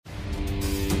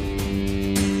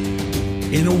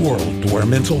In a world where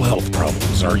mental health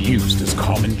problems are used as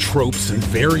common tropes in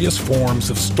various forms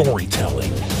of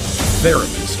storytelling,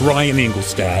 therapist Ryan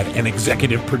Engelstad and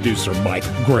executive producer Mike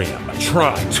Graham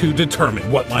try to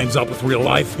determine what lines up with real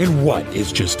life and what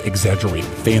is just exaggerated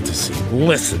fantasy.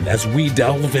 Listen as we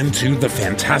delve into the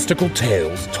fantastical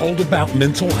tales told about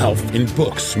mental health in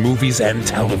books, movies, and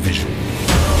television.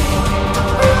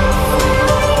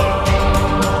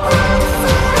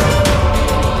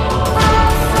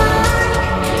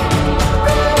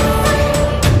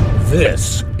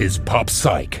 This is Pop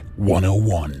Psych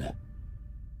 101.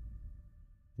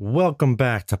 Welcome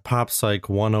back to Pop Psych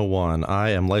 101.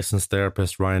 I am licensed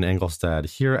therapist Ryan Engelstad,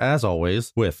 here as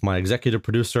always with my executive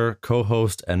producer,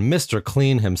 co-host, and Mr.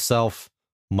 Clean himself,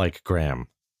 Mike Graham.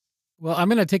 Well, I'm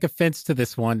going to take offense to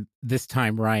this one this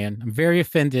time, Ryan. I'm very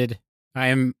offended. I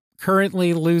am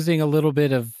currently losing a little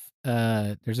bit of,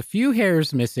 there's a few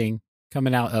hairs missing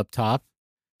coming out up top.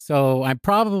 So I'm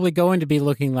probably going to be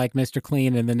looking like Mr.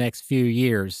 Clean in the next few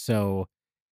years. So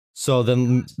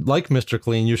then, like Mr.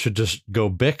 Clean, you should just go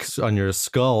Bix on your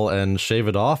skull and shave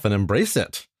it off and embrace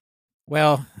it.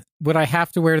 Well, would I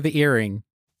have to wear the earring?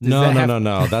 No.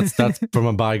 That's from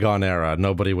a bygone era.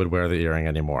 Nobody would wear the earring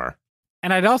anymore.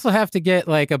 And I'd also have to get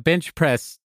like a bench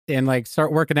press and like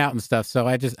start working out and stuff. So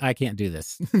I can't do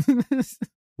this.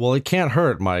 Well, it can't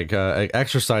hurt, Mike.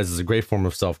 Exercise is a great form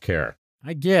of self-care.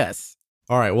 I guess.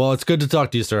 All right. Well, it's good to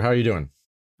talk to you, sir. How are you doing?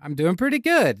 I'm doing pretty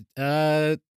good.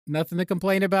 Nothing to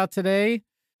complain about today.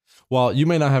 Well, you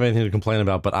may not have anything to complain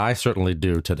about, but I certainly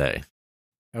do today.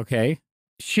 Okay.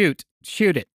 Shoot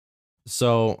it.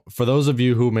 So for those of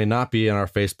you who may not be in our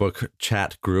Facebook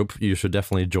chat group, you should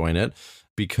definitely join it,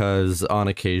 because on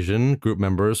occasion, group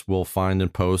members will find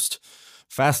and post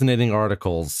fascinating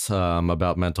articles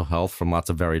about mental health from lots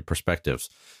of varied perspectives.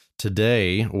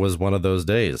 Today was one of those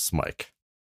days, Mike.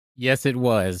 Yes, it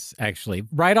was, actually.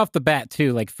 Right off the bat,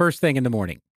 too, like first thing in the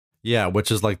morning. Yeah, which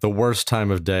is like the worst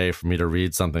time of day for me to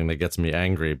read something that gets me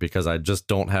angry, because I just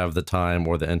don't have the time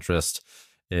or the interest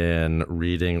in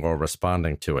reading or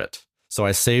responding to it. So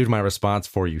I saved my response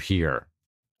for you here.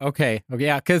 Okay.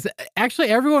 Yeah, because actually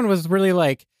everyone was really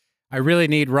like, I really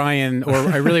need Ryan, or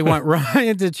I really want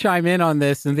Ryan to chime in on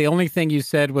this. And the only thing you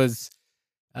said was,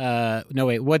 no,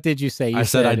 wait, what did you say? I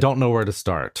said, I don't know where to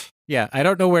start. Yeah, I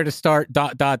don't know where to start, ...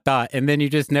 And then you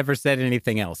just never said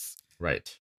anything else.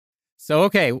 Right. So,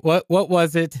 okay, what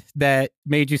was it that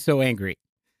made you so angry?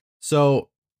 So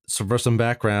for some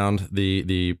background,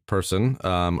 the person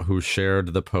who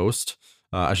shared the post,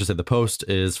 I should say the post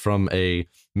is from a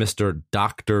Mr.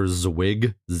 Dr.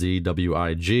 Zwig,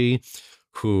 Z-W-I-G,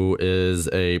 who is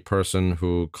a person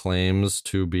who claims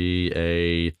to be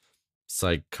a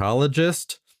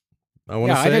psychologist.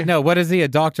 I didn't know. What is he a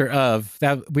doctor of?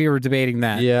 That we were debating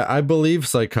that. Yeah, I believe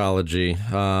psychology.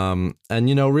 And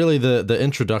really the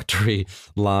introductory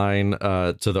line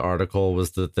to the article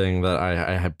was the thing that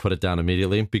I had put it down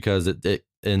immediately, because it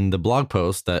in the blog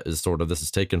post that is sort of this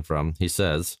is taken from, he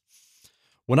says,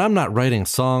 "When I'm not writing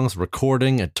songs,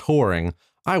 recording, and touring,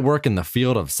 I work in the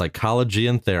field of psychology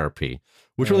and therapy,"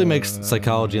 which really makes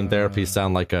psychology and therapy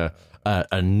sound like a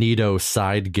neato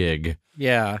side gig.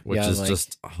 Yeah. Which is like,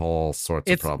 just all sorts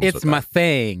of problems. It's my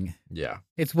thing. Yeah.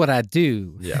 It's what I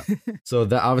do. Yeah. So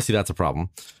obviously that's a problem.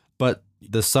 But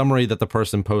the summary that the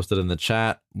person posted in the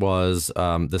chat was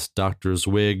this Dr.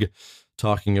 Zwig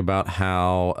talking about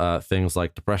how things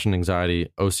like depression, anxiety,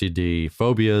 OCD,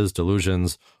 phobias,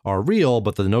 delusions are real,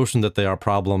 but the notion that they are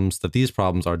problems, that these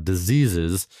problems are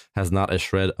diseases, has not a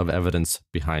shred of evidence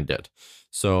behind it.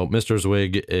 So Mr.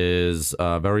 Zwig is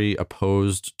very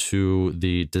opposed to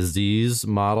the disease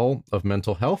model of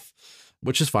mental health,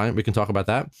 which is fine. We can talk about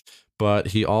that. But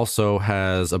he also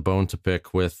has a bone to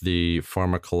pick with the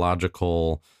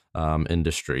pharmacological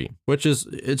industry, which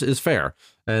is fair.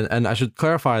 And I should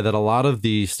clarify that a lot of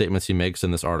the statements he makes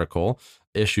in this article,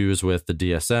 issues with the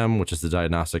DSM, which is the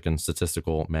Diagnostic and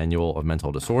Statistical Manual of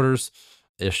Mental Disorders,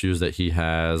 issues that he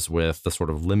has with the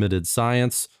sort of limited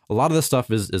science. A lot of this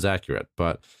stuff is accurate,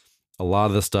 but a lot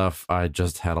of the stuff I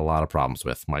just had a lot of problems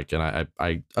with, Mike. And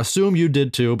I assume you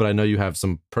did too, but I know you have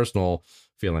some personal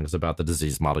feelings about the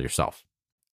disease model yourself.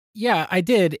 Yeah, I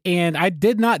did. And I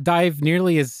did not dive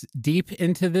nearly as deep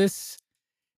into this.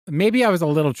 Maybe I was a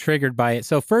little triggered by it.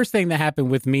 So first thing that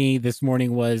happened with me this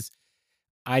morning was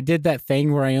I did that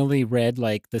thing where I only read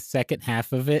like the second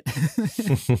half of it.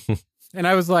 And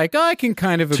I was like, I can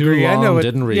kind of agree. Too long, I know it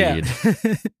didn't read.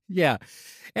 Yeah. Yeah.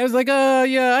 I was like,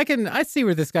 yeah, I see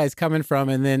where this guy's coming from.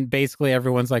 And then basically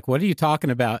everyone's like, what are you talking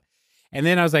about? And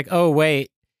then I was like, oh,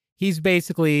 wait, he's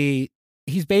basically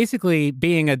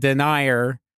being a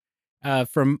denier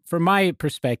from my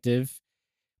perspective.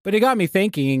 But it got me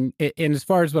thinking, and as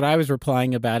far as what I was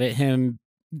replying about it, him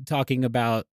talking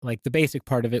about like the basic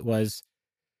part of it was,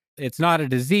 it's not a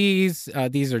disease.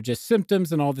 These are just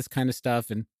symptoms and all this kind of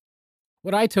stuff. And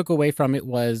what I took away from it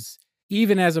was,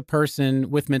 even as a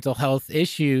person with mental health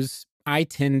issues, I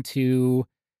tend to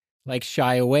like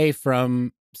shy away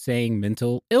from saying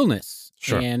mental illness.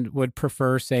 Sure. And would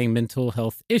prefer saying mental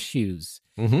health issues.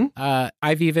 Mm-hmm.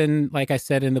 I've even, like I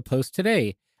said in the post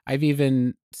today, I've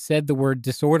even said the word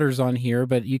disorders on here,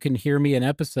 but you can hear me in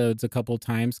episodes a couple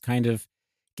times kind of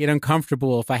get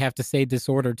uncomfortable if I have to say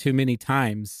disorder too many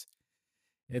times.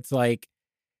 It's like,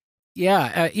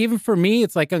 yeah, even for me,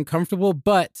 it's like uncomfortable,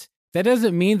 but that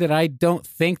doesn't mean that I don't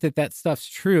think that that stuff's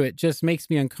true. It just makes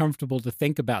me uncomfortable to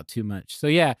think about too much. So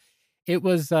yeah, it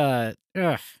was, it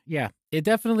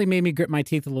definitely made me grit my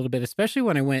teeth a little bit, especially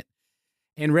when I went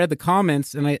and read the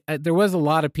comments. And there was a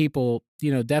lot of people,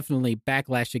 definitely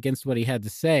backlash against what he had to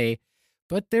say,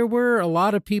 but there were a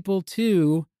lot of people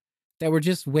too that were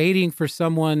just waiting for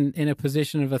someone in a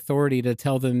position of authority to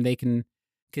tell them they can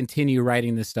continue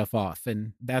writing this stuff off.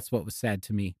 And that's what was sad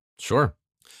to me. Sure.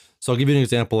 So I'll give you an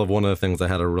example of one of the things I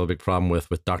had a real big problem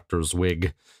with Dr.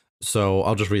 Zwig. So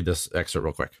I'll just read this excerpt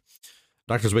real quick.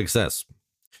 Dr. Zwig says,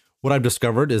 "What I've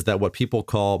discovered is that what people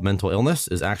call mental illness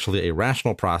is actually a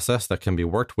rational process that can be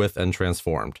worked with and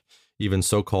transformed. Even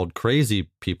so-called crazy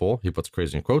people," he puts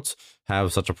crazy in quotes,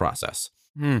 "have such a process."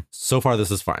 So far,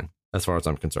 this is fine, as far as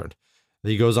I'm concerned.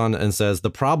 He goes on and says,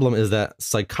 "The problem is that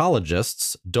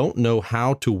psychologists don't know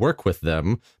how to work with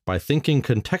them by thinking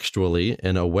contextually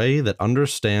in a way that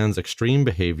understands extreme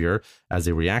behavior as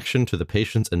a reaction to the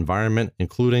patient's environment,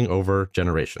 including over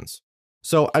generations."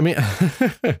 So, I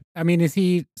mean, is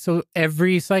he, so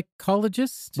every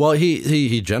psychologist? Well,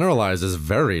 he generalizes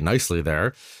very nicely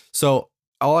there. So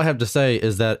all I have to say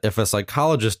is that if a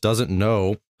psychologist doesn't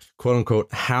know, quote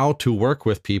unquote, how to work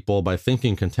with people by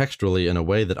thinking contextually in a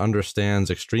way that understands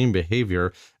extreme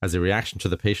behavior as a reaction to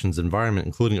the patient's environment,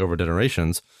 including over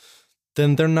generations,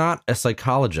 then they're not a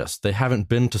psychologist. They haven't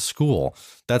been to school.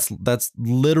 That's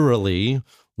literally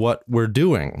what we're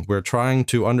doing. We're trying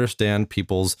to understand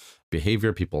people's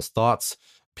behavior, people's thoughts,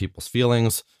 people's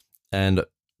feelings, and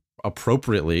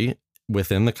appropriately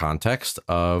within the context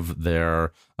of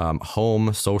their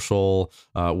home, social,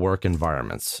 work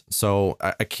environments. So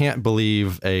I can't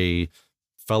believe a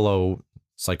fellow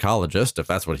psychologist, if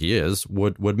that's what he is,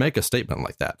 would make a statement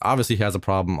like that. Obviously, he has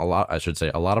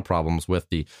a lot of problems with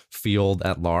the field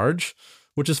at large,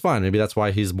 which is fine. Maybe that's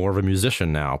why he's more of a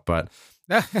musician now. But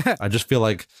I just feel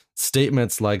like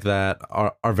statements like that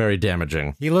are very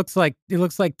damaging. He looks like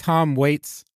Tom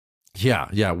Waits.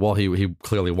 Yeah. Well, he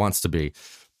clearly wants to be.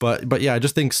 But yeah, I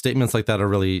just think statements like that are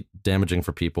really damaging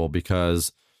for people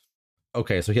because,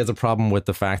 okay, so he has a problem with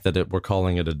the fact that we're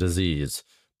calling it a disease.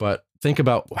 But think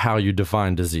about how you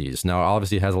define disease. Now,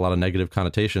 obviously, it has a lot of negative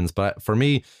connotations. But for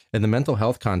me, in the mental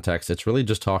health context, it's really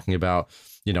just talking about,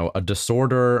 a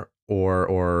disorder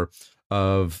or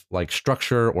of like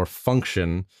structure or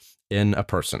function in a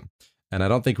person. And I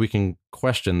don't think we can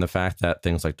question the fact that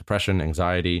things like depression,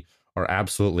 anxiety are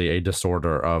absolutely a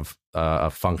disorder of a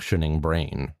functioning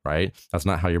brain, right? That's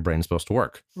not how your brain's supposed to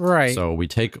work. Right. So we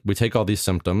take all these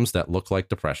symptoms that look like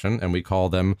depression and we call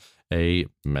them a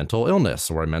mental illness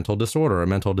or a mental disorder or a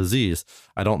mental disease.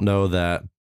 I don't know that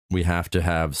we have to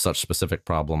have such specific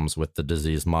problems with the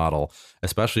disease model,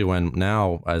 especially when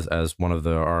now, as one of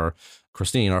our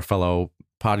Christine, our fellow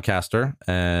podcaster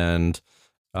and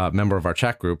member of our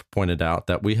chat group, pointed out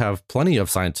that we have plenty of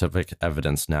scientific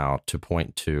evidence now to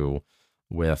point to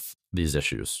with these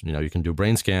issues. You can do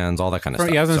brain scans, all that kind of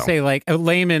stuff. Yeah, I was going to say, like, a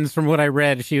layman's, from what I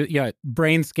read,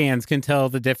 brain scans can tell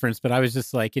the difference. But I was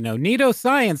just like,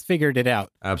 neuroscience figured it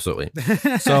out. Absolutely.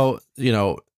 So,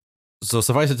 so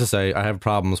suffice it to say, I have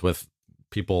problems with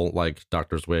people like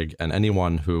Dr. Zwig and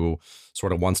anyone who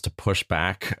sort of wants to push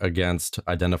back against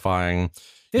identifying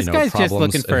this guy's just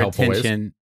looking for attention.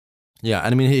 Ways. Yeah,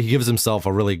 and I mean, he gives himself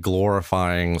a really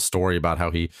glorifying story about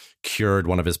how he cured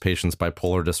one of his patients'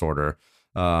 bipolar disorder.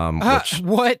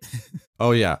 What?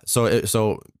 Oh yeah. So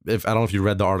if I don't know if you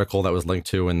read the article that was linked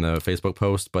to in the Facebook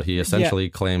post, but he essentially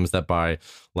claims that by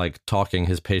like talking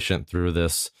his patient through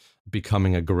this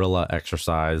becoming a gorilla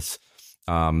exercise,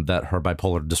 that her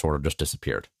bipolar disorder just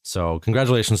disappeared. So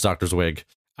congratulations, Dr. Zwig.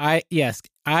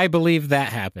 I believe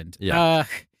that happened. Yeah.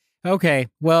 Okay.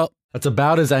 Well, that's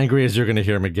about as angry as you're going to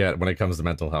hear me get when it comes to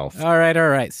mental health. All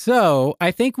right. So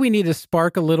I think we need to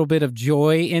spark a little bit of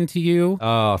joy into you.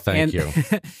 Oh, thank you.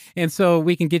 And so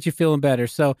we can get you feeling better.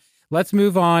 So let's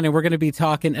move on. And we're going to be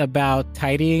talking about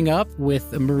tidying up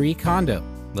with Marie Kondo.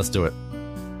 Let's do it.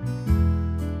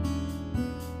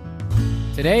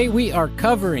 Today we are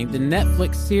covering the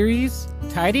Netflix series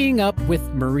Tidying Up with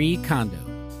Marie Kondo.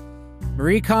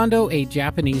 Marie Kondo, a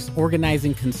Japanese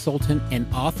organizing consultant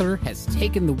and author, has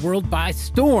taken the world by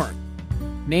storm.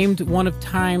 Named one of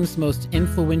Time's most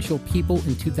influential people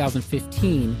in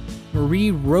 2015,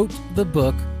 Marie wrote the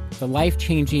book The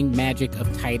Life-Changing Magic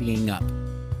of Tidying Up,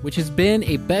 which has been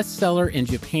a bestseller in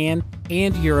Japan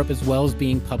and Europe as well as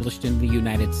being published in the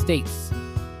United States.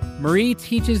 Marie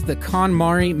teaches the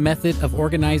KonMari method of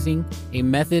organizing, a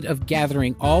method of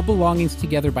gathering all belongings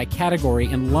together by category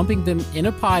and lumping them in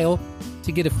a pile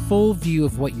to get a full view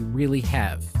of what you really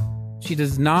have. She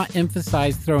does not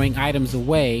emphasize throwing items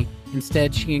away.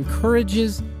 Instead, she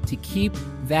encourages to keep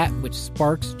that which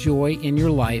sparks joy in your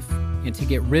life and to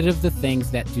get rid of the things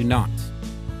that do not.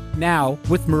 Now,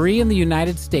 with Marie in the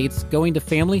United States going to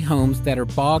family homes that are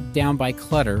bogged down by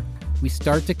clutter, we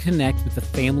start to connect with the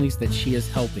families that she is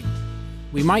helping.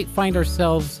 We might find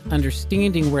ourselves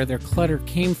understanding where their clutter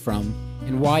came from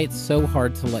and why it's so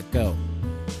hard to let go.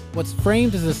 What's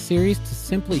framed as a series to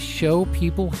simply show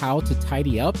people how to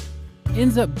tidy up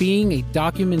ends up being a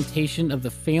documentation of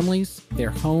the families, their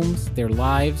homes, their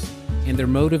lives, and their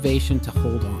motivation to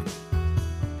hold on.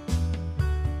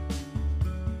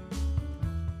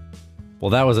 Well,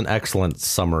 that was an excellent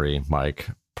summary, Mike,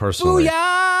 personally. Booyah!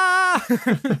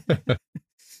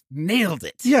 Nailed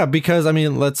it. Yeah, because, I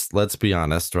mean, let's be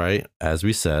honest, right? As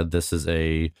we said, this is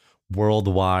a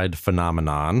worldwide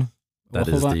phenomenon. Well,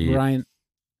 hold on, Ryan.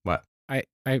 What? I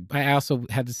also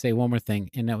had to say one more thing,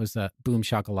 and that was boom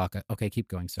shakalaka. Okay, keep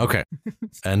going. Sorry. Okay.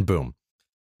 And boom.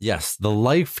 Yes, the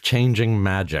life-changing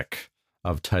magic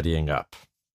of tidying up.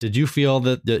 Did you feel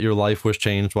that your life was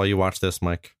changed while you watched this,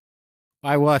 Mike?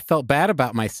 I felt bad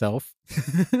about myself.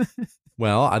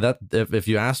 Well, if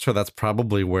you asked her, that's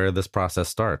probably where this process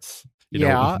starts. You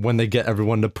Yeah. know, when they get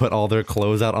everyone to put all their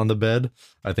clothes out on the bed,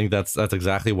 I think that's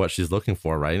exactly what she's looking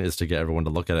for, right? Is to get everyone to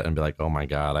look at it and be like, oh my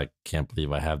God, I can't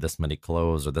believe I have this many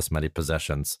clothes or this many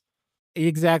possessions.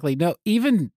 Exactly. No,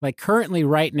 even like currently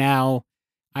right now,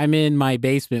 I'm in my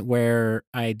basement where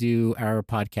I do our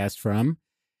podcast from.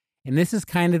 And this is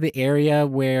kind of the area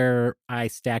where I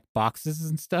stack boxes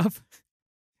and stuff.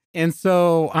 And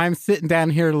so I'm sitting down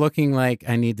here looking like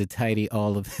I need to tidy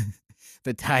all of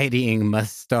the tidying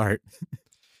must start.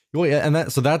 Well, yeah, and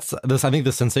that's this. I think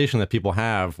the sensation that people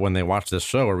have when they watch this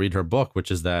show or read her book,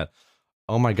 which is that,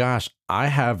 oh my gosh, I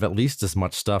have at least as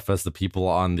much stuff as the people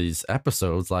on these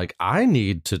episodes. Like, I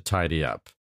need to tidy up.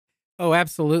 Oh,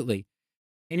 absolutely.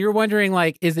 And you're wondering,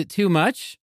 like, is it too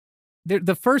much?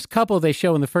 The first couple they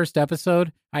show in the first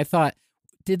episode, I thought,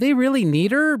 did they really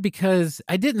need her? Because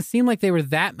I didn't seem like they were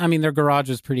that. I mean, their garage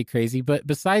was pretty crazy. But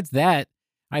besides that,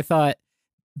 I thought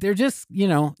they're just,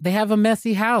 they have a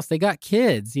messy house. They got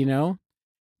kids, Do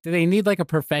they need like a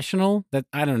professional? That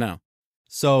I don't know.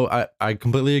 So I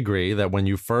completely agree that when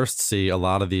you first see a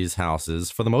lot of these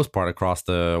houses, for the most part, across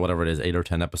the whatever it is, 8 or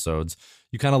 10 episodes,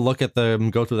 you kind of look at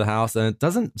them, go through the house, and it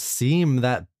doesn't seem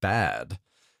that bad.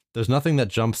 There's nothing that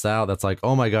jumps out that's like,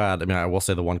 oh my God. I mean, I will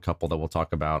say the one couple that we'll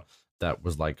talk about that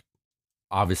was like,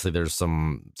 obviously there's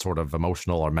some sort of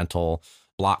emotional or mental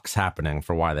blocks happening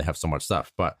for why they have so much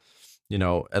stuff. But,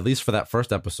 at least for that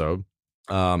first episode,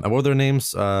 and what were their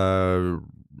names?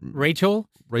 Rachel.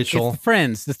 It's the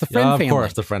friends. It's the friend family. Of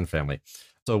course, the friend family.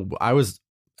 So I was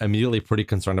immediately pretty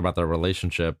concerned about their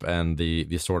relationship, and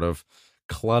the sort of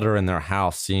clutter in their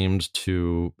house seemed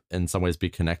to, in some ways, be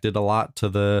connected a lot to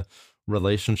the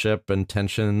relationship and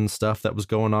tension stuff that was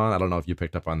going on. I don't know if you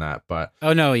picked up on that, but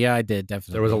oh no, yeah, I did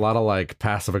definitely. There was a lot of like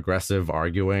passive aggressive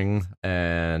arguing,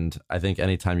 and I think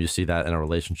anytime you see that in a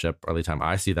relationship, or anytime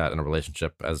I see that in a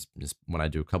relationship, as when I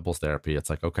do couples therapy, it's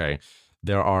like, okay,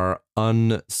 there are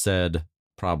unsaid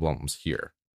problems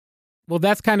here. Well,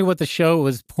 that's kind of what the show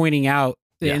was pointing out,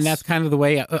 yes. And that's kind of the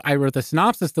way I wrote the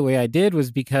synopsis. The way I did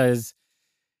was because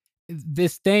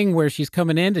this thing where she's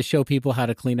coming in to show people how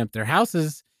to clean up their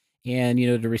houses and,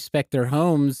 to respect their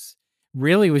homes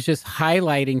really was just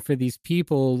highlighting for these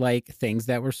people, like things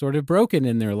that were sort of broken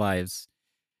in their lives.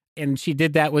 And she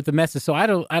did that with the message. So I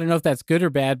don't know if that's good or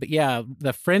bad, but yeah,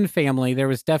 the friend family, there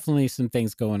was definitely some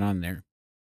things going on there.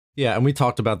 Yeah. And we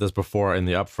talked about this before in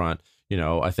the upfront.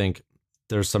 I think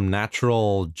there's some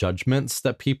natural judgments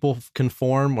that people can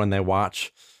form when they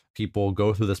watch people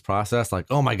go through this process. Like,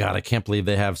 oh my God, I can't believe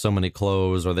they have so many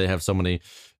clothes, or they have so many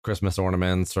Christmas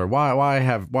ornaments, or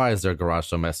why is their garage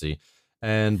so messy?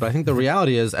 But I think the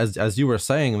reality is, as you were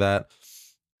saying, that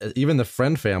even the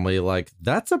friend family, like,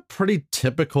 that's a pretty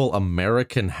typical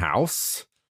American house.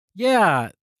 Yeah,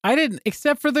 I didn't,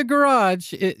 except for the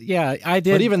garage. I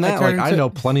did. But even that, I know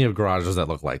plenty of garages that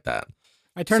look like that.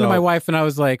 I turned to my wife and I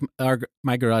was like,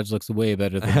 my garage looks way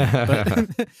better than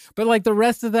that. But like the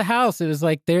rest of the house, it was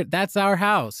like that's our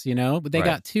house, you know? But they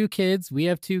got 2 kids. We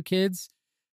have 2 kids.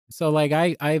 So like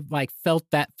I like felt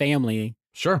that family.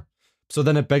 Sure. So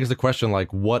then it begs the question,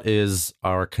 like, what is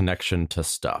our connection to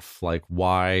stuff? Like,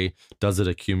 why does it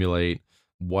accumulate?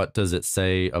 What does it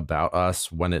say about us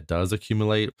when it does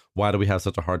accumulate? Why do we have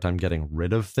such a hard time getting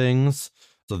rid of things?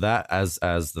 So that, as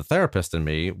the therapist in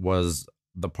me, was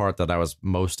the part that I was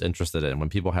most interested in, when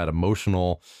people had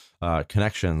emotional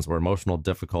connections or emotional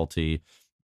difficulty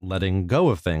letting go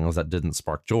of things that didn't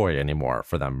spark joy anymore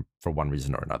for them for one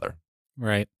reason or another.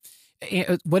 Right.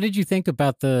 What did you think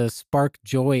about the spark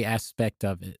joy aspect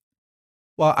of it?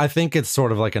 Well, I think it's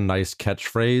sort of like a nice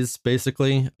catchphrase,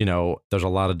 basically. You know, there's a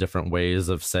lot of different ways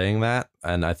of saying that.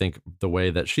 And I think the way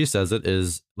that she says it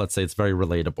is, let's say it's very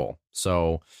relatable.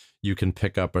 So you can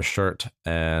pick up a shirt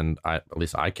and at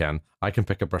least I can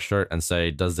pick up a shirt and say,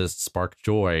 does this spark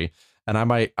joy? And I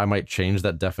might change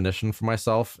that definition for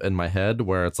myself in my head,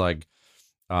 where it's like,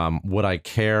 would I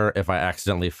care if I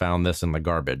accidentally found this in the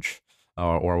garbage?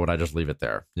 Or would I just leave it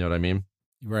there? You know what I mean?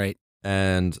 Right.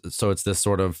 And so it's this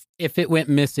sort of... if it went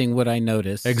missing, would I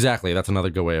notice? Exactly. That's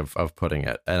another good way of putting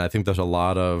it. And I think there's a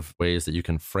lot of ways that you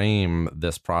can frame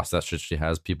this process that she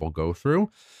has people go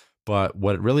through. But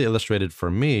what it really illustrated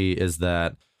for me is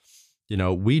that, you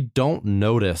know, we don't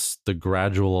notice the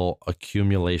gradual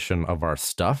accumulation of our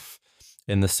stuff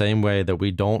in the same way that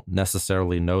we don't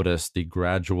necessarily notice the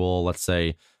gradual, let's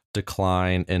say,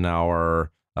 decline in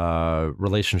our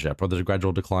relationship, or the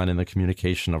gradual decline in the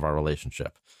communication of our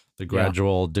relationship, the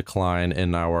gradual decline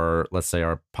in our, let's say,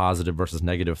 our positive versus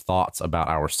negative thoughts about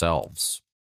ourselves.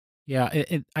 Yeah,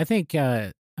 I think,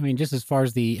 I mean, just as far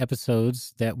as the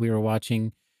episodes that we were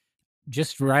watching,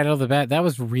 just right out of the bat, that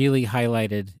was really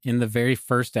highlighted in the very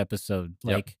first episode,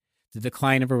 like the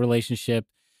decline of a relationship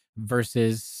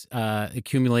versus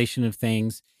accumulation of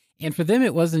things. And for them,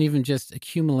 it wasn't even just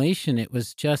accumulation. It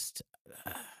was just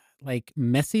like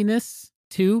messiness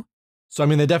too. So, I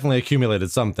mean, they definitely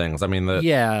accumulated some things. I mean,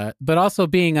 but also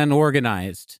being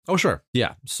unorganized. Oh, sure.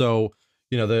 Yeah. So,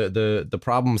 you know, the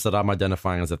problems that I'm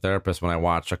identifying as a therapist when I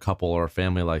watch a couple or a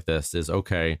family like this is,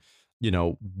 okay, you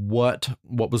know, what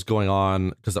was going on,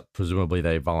 because presumably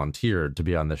they volunteered to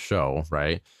be on this show,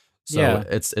 right? So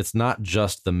it's not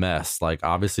just the mess. Like,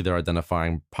 obviously they're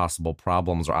identifying possible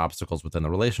problems or obstacles within the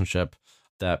relationship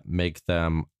that make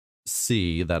them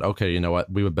see that, okay, you know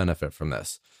what, we would benefit from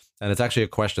this. And it's actually a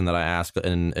question that I ask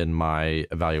in my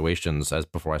evaluations as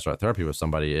before I start therapy with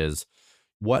somebody is,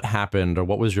 what happened, or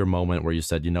what was your moment where you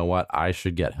said, you know what, I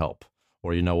should get help,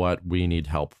 or you know what, we need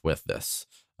help with this.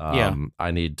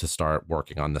 I need to start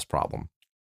working on this problem.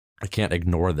 I can't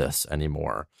ignore this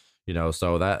anymore. You know,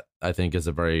 so that I think is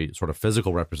a very sort of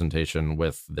physical representation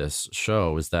with this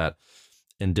show, is that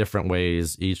in different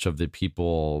ways, each of the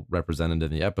people represented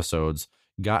in the episodes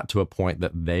got to a point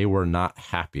that they were not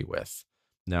happy with.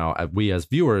 Now, we as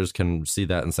viewers can see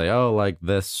that and say, oh, like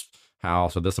this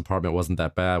house or this apartment wasn't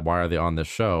that bad. Why are they on this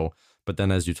show? But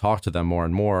then as you talk to them more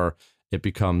and more, it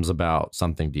becomes about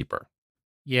something deeper.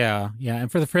 Yeah.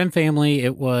 And for the Friend family,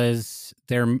 it was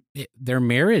their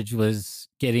marriage was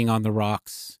getting on the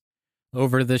rocks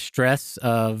over the stress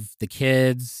of the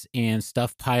kids and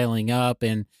stuff piling up,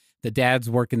 and the dad's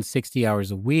working 60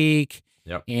 hours a week.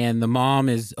 Yep. And the mom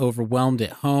is overwhelmed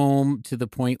at home to the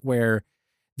point where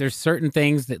there's certain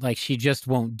things that like she just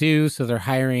won't do. So they're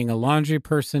hiring a laundry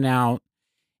person out,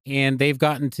 and they've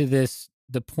gotten to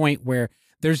the point where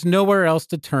there's nowhere else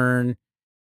to turn.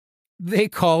 They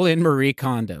call in Marie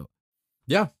Kondo.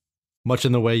 Yeah. Much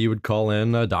in the way you would call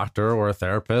in a doctor or a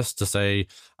therapist to say,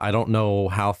 I don't know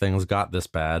how things got this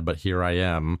bad, but here I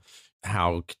am.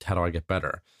 How do I get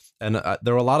better? And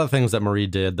there were a lot of things that Marie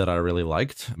did that I really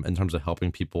liked in terms of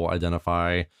helping people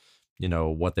identify, you know,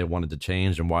 what they wanted to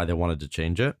change and why they wanted to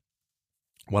change it.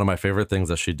 One of my favorite things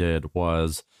that she did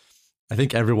was, I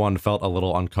think everyone felt a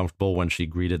little uncomfortable when she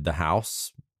greeted the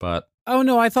house, but... Oh,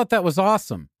 no, I thought that was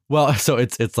awesome. Well, so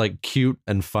it's like cute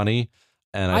and funny.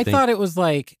 And I think, thought it was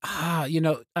like,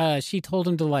 she told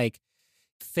him to like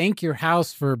thank your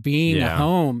house for being a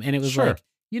home. And it was like,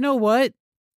 you know what?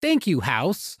 Thank you,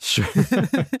 house. Sure.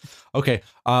 Okay.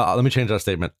 Let me change that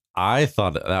statement. I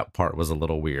thought that part was a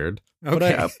little weird,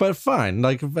 but fine.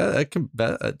 Like, I can,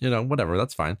 whatever.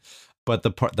 That's fine. But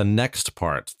the next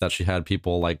part that she had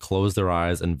people like close their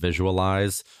eyes and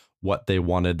visualize what they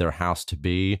wanted their house to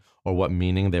be, or what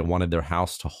meaning they wanted their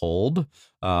house to hold.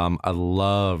 I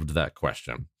loved that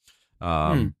question,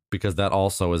 because that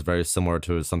also is very similar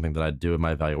to something that I do in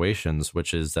my evaluations,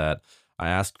 which is that I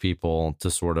ask people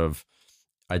to sort of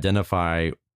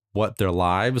identify what their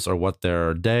lives or what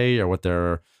their day or what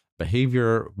their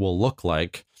behavior will look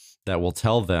like that will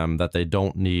tell them that they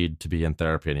don't need to be in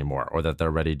therapy anymore, or that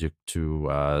they're ready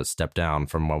to step down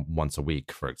from once a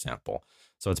week, for example.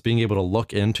 So it's being able to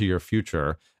look into your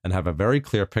future and have a very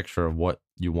clear picture of what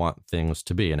you want things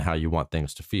to be and how you want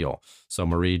things to feel. So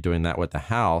Marie doing that with the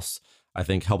house, I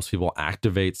think, helps people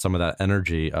activate some of that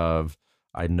energy of,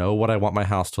 I know what I want my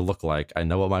house to look like. I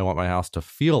know what I want my house to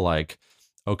feel like.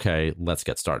 Okay, let's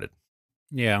get started.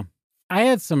 Yeah. I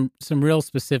had some real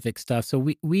specific stuff. So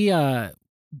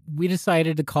we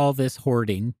decided to call this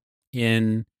hoarding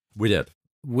We did.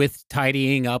 with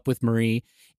tidying up with Marie.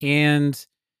 And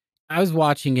I was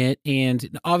watching it,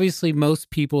 and obviously most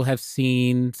people have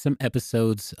seen some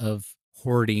episodes of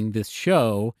Hoarding, this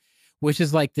show, which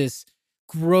is like this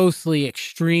grossly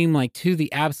extreme, like to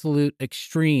the absolute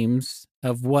extremes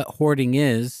of what hoarding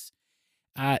is.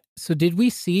 So did we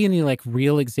see any like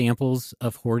real examples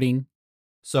of hoarding?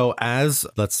 So as,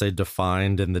 let's say,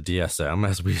 defined in the DSM,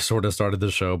 as we sort of started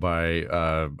the show by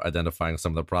identifying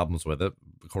some of the problems with it,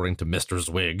 according to Mr.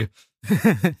 Zwig,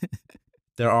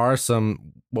 there are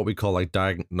some what we call like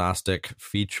diagnostic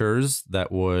features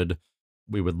that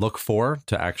we would look for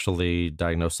to actually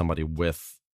diagnose somebody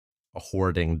with a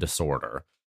hoarding disorder.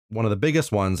 One of the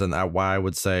biggest ones, and why I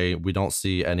would say we don't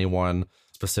see anyone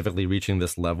specifically reaching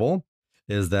this level,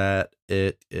 is that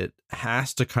it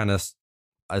has to kind of,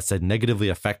 I'd say, negatively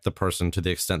affect the person to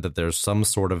the extent that there's some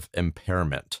sort of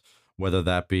impairment, whether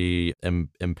that be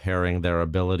impairing their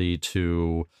ability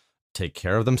to take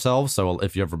care of themselves. So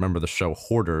if you ever remember the show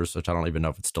Hoarders, which I don't even know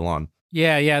if it's still on.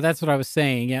 Yeah, that's what I was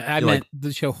saying. Yeah, I meant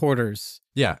the show Hoarders.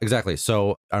 Yeah, exactly.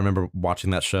 So I remember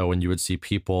watching that show, and you would see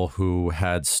people who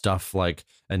had stuff like,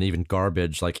 and even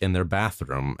garbage, like in their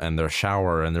bathroom, and their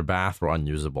shower and their bath were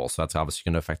unusable. So that's obviously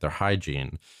going to affect their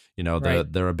hygiene. You know,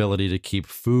 their ability to keep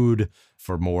food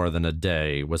for more than a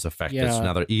day was affected. Yeah. So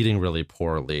now they're eating really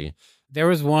poorly. There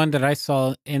was one that I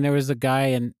saw, and there was a guy,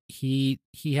 and he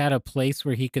had a place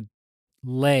where he could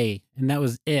lay, and that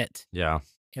was it. Yeah.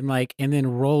 And then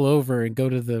roll over and go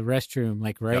to the restroom,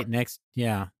 like right next.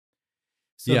 Yeah.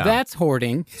 So that's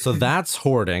hoarding. So that's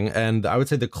hoarding. And I would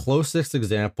say the closest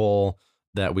example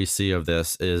that we see of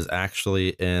this is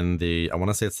actually in I want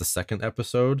to say it's the second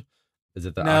episode. Is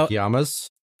it the Akiyamas?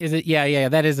 Is it? Yeah.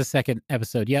 That is the second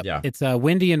episode. Yep. Yeah. It's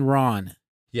Wendy and Ron.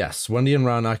 Yes, Wendy and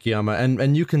Ron Akiyama.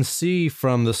 And you can see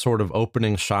from the sort of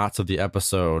opening shots of the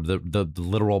episode, the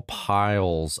literal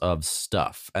piles of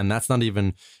stuff. And that's not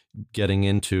even getting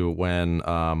into when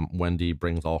Wendy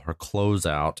brings all her clothes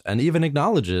out and even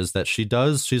acknowledges that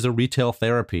she's a retail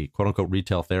therapy, quote unquote,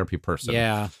 retail therapy person.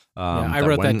 Yeah. I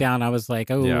wrote that down. I was like,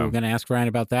 I'm going to ask Ryan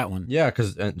about that one. Yeah,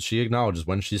 because she acknowledges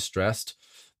when she's stressed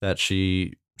that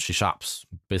she shops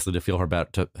basically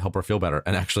to help her feel better.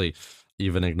 And actually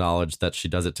even acknowledged that she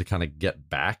does it to kind of get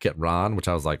back at Ron, which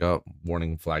I was like, oh,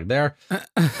 warning flag there.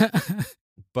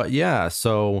 But yeah,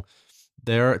 so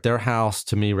their house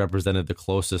to me represented the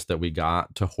closest that we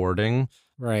got to hoarding.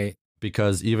 Right.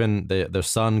 Because even their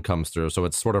son comes through. So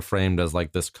it's sort of framed as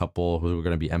like this couple who are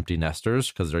going to be empty nesters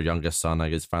because their youngest son, I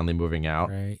guess, finally moving out.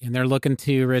 Right. And they're looking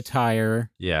to retire.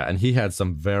 Yeah. And he had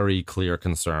some very clear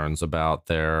concerns about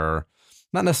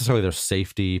not necessarily their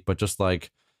safety, but just like,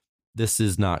 this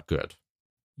is not good.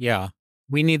 Yeah.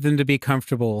 We need them to be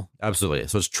comfortable. Absolutely.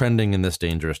 So it's trending in this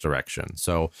dangerous direction.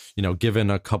 So, given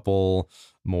a couple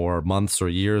more months or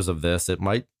years of this, it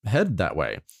might head that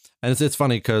way. And it's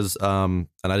funny because, and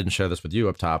I didn't share this with you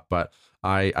up top, but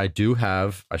I do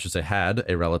have, I should say, had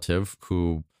a relative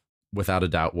who, without a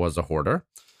doubt, was a hoarder.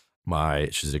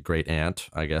 She's a great aunt,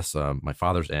 I guess, my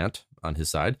father's aunt on his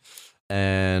side.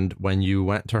 And when you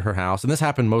went to her house, and this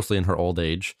happened mostly in her old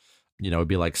age, it'd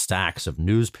be like stacks of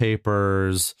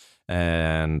newspapers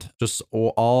and just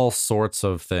all sorts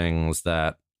of things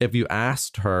that if you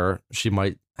asked her, she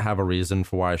might have a reason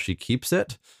for why she keeps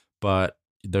it, but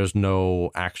there's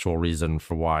no actual reason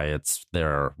for why it's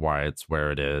there, why it's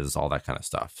where it is, all that kind of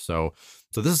stuff. So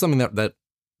this is something that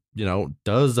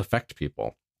does affect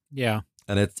people. Yeah.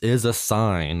 And it is a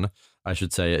sign, I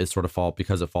should say,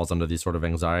 because it falls under the sort of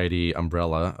anxiety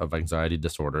umbrella of anxiety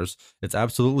disorders. It's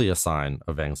absolutely a sign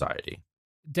of anxiety.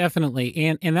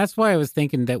 Definitely. And that's why I was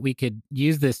thinking that we could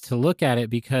use this to look at it,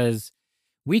 because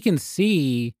we can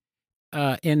see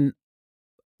in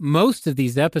most of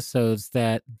these episodes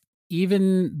that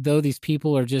even though these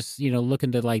people are just,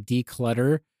 looking to like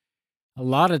declutter, a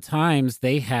lot of times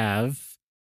they have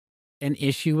an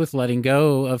issue with letting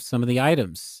go of some of the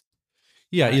items.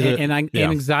 Yeah, and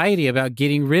anxiety about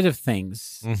getting rid of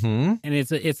things. Mm-hmm. And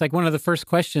it's like one of the first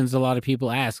questions a lot of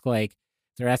people ask. Like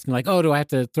they're asking, like, "Oh, do I have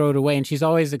to throw it away?" And she's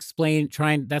always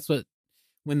that's what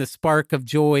when the spark of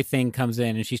joy thing comes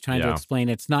in and she's trying to Yeah. explain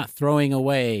it's not throwing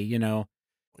away, you know.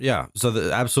 Yeah,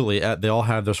 so absolutely, they all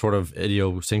have their sort of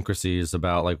idiosyncrasies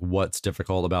about like what's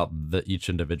difficult about each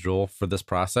individual for this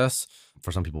process.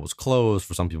 For some people, it was clothes.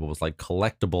 For some people, it was like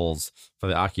collectibles. For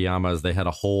the Akiyamas, they had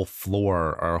a whole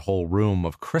floor or a whole room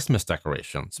of Christmas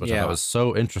decorations, which I Yeah. thought was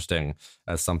so interesting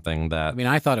as something that I mean,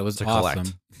 I thought it was to awesome.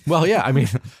 collect. Well, yeah, I mean,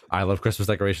 I love Christmas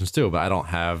decorations too, but I don't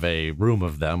have a room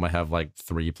of them. I have like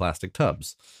 3 plastic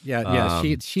tubs Yeah.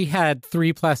 She had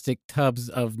 3 plastic tubs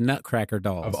of Nutcracker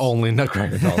dolls. of only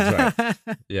Nutcracker dolls. Right?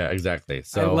 Yeah, exactly.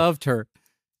 So I loved her.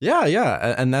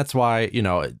 Yeah. And that's why,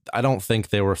 I don't think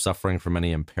they were suffering from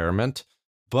any impairment,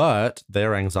 but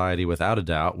their anxiety, without a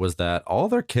doubt, was that all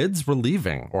their kids were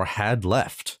leaving or had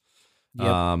left.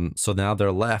 Yep. So now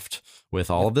they're left with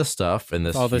all of this stuff in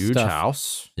this All this huge stuff.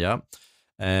 house. Yep.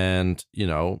 And,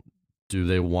 do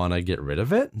they want to get rid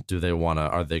of it?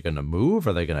 Are they going to move?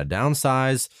 Are they going to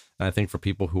downsize? And I think for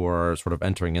people who are sort of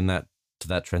entering to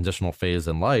that transitional phase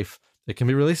in life, it can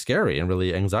be really scary and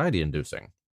really anxiety inducing.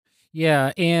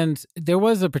 Yeah, and there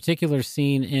was a particular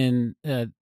scene in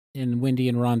Wendy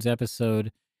and Ron's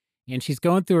episode, and she's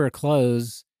going through her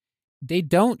clothes. They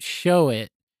don't show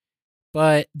it,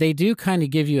 but they do kind of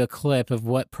give you a clip of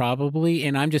what probably,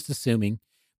 and I'm just assuming,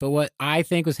 but what I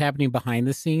think was happening behind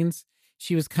the scenes.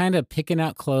 She was kind of picking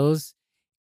out clothes,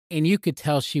 and you could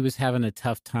tell she was having a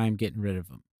tough time getting rid of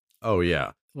them. Oh,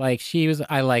 yeah. Like she was,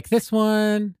 I like this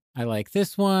one, I like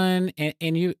this one, and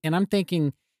I'm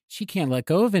thinking she can't let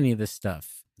go of any of this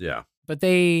stuff. Yeah. But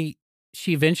she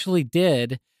eventually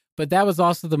did. But that was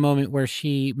also the moment where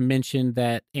she mentioned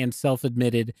that and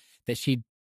self-admitted that she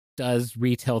does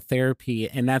retail therapy.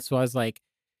 And that's why I was like,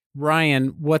 Ryan,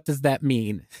 what does that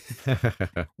mean?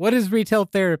 What is retail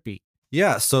therapy?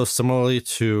 Yeah. So similarly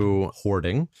to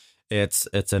hoarding, it's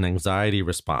an anxiety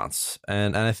response.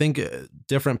 And I think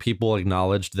different people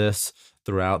acknowledged this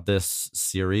throughout this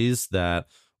series, that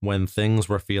when things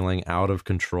were feeling out of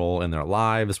control in their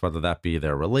lives, whether that be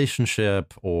their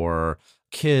relationship or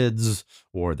kids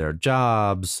or their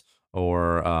jobs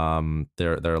or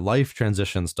their life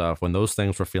transition stuff, when those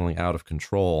things were feeling out of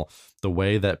control, the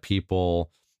way that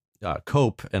people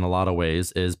cope in a lot of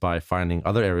ways is by finding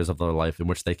other areas of their life in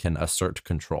which they can assert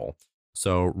control.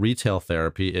 So retail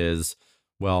therapy is,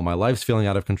 well, my life's feeling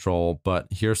out of control, but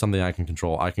here's something I can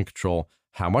control. I can control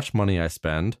how much money I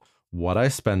spend, what I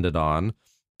spend it on,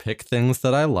 pick things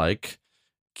that I like,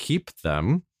 keep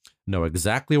them, know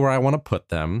exactly where I want to put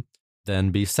them, then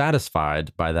be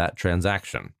satisfied by that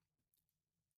transaction.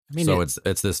 I mean, So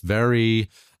it's this very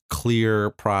clear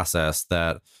process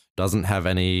that doesn't have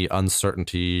any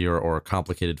uncertainty or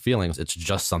complicated feelings. It's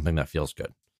just something that feels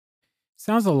good.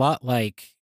 sounds a lot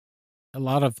like a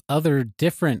lot of other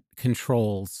different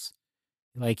controls,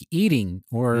 like eating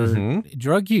or Mhm.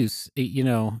 drug use,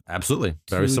 Absolutely.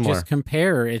 Very to similar. just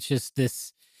compare. It's just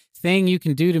this thing you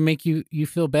can do to make you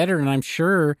feel better. And I'm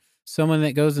sure someone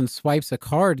that goes and swipes a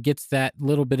card gets that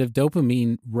little bit of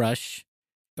dopamine rush,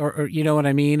 or you know what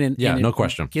I mean? And Yeah, and no it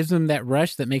question. gives them that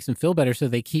rush that makes them feel better. So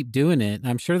they keep doing it. And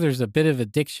I'm sure there's a bit of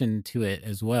addiction to it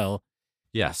as well.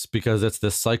 Yes, because it's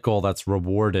this cycle that's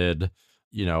rewarded,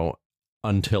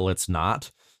 until it's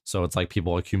not. So it's like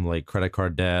people accumulate credit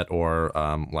card debt, or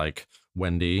like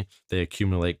Wendy, they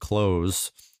accumulate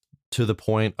clothes to the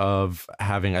point of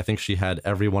having, I think she had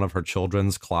every one of her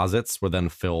children's closets were then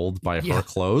filled by Yeah. her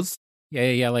clothes.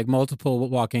 Yeah. Like multiple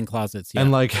walk-in closets. Yeah.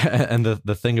 And and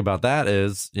the thing about that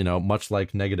is, much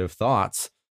like negative thoughts,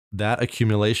 that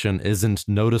accumulation isn't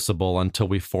noticeable until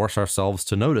we force ourselves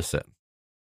to notice it.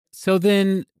 So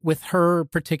then with her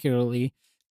particularly,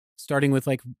 starting with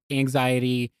like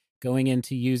anxiety, going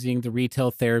into using the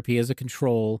retail therapy as a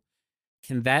control,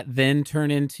 can that then turn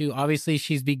into, obviously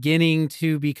she's beginning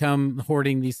to become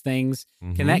hoarding these things.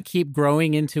 Mhm. Can that keep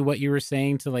growing into what you were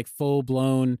saying, to like full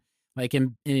blown, like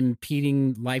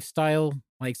impeding lifestyle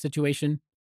like situation?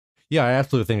 Yeah, I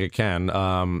absolutely think it can,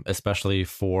 especially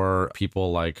for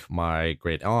people like my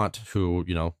great aunt who,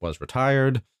 was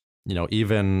retired,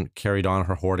 even carried on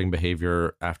her hoarding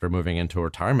behavior after moving into a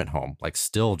retirement home, like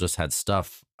still just had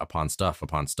stuff upon stuff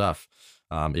upon stuff,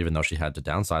 even though she had to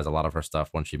downsize a lot of her stuff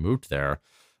when she moved there.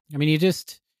 I mean,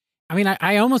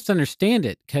 I almost understand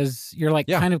it, because you're like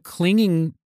Yeah. kind of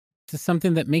clinging to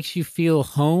something that makes you feel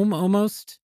home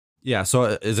almost. Yeah,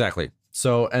 so exactly.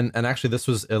 So, and actually this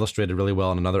was illustrated really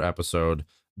well in another episode.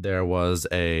 There was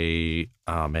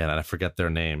oh man, I forget their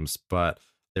names, but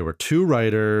there were 2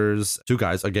 writers, 2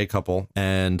 guys, a gay couple,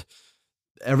 and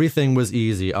everything was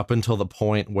easy up until the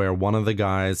point where one of the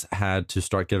guys had to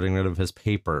start getting rid of his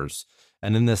papers.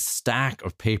 And in this stack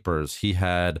of papers, he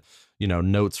had,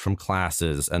 notes from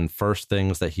classes and first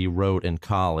things that he wrote in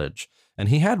college. And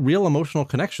he had real emotional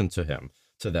connection to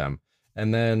them.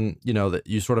 And then, that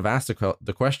you sort of ask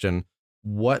the question,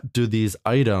 what do these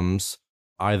items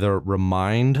either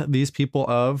remind these people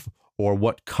of, or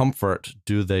what comfort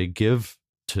do they give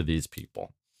to these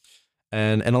people?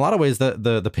 And in a lot of ways,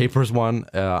 the papers one,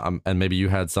 and maybe you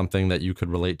had something that you could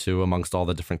relate to amongst all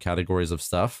the different categories of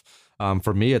stuff.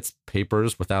 For me, it's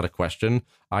papers without a question.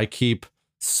 I keep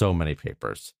so many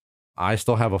papers. I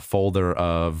still have a folder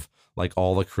of like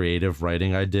all the creative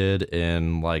writing I did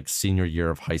in like senior year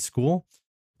of high school.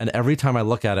 And every time I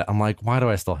look at it, I'm like, why do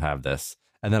I still have this?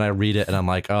 And then I read it and I'm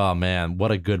like, oh man,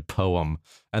 what a good poem.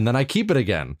 And then I keep it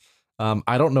again.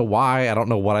 I don't know why. I don't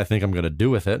know what I think I'm going to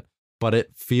do with it, but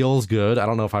it feels good. I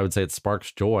don't know if I would say it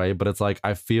sparks joy, but it's like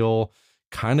I feel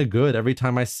kind of good every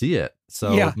time I see it.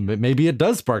 So yeah. Maybe it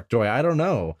does spark joy. I don't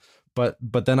know. But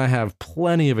then I have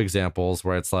plenty of examples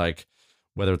where it's like,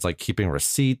 whether it's like keeping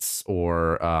receipts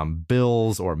or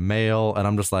bills or mail. And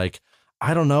I'm just like,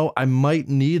 I don't know. I might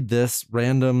need this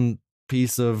random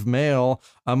piece of mail.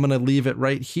 I'm going to leave it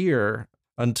right here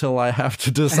until I have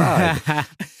to decide.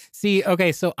 See,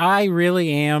 okay, so I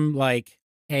really am like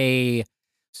a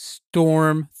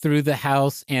storm through the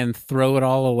house and throw it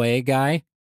all away guy.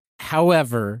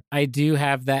 However, I do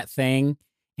have that thing,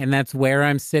 and that's where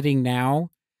I'm sitting now.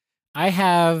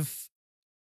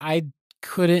 I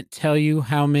couldn't tell you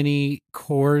how many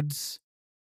cords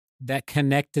that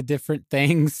connect to different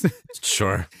things.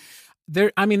 Sure.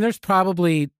 There's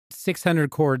probably 600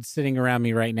 cords sitting around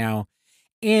me right now.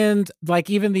 And like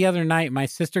even the other night, my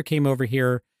sister came over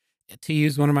here to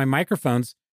use one of my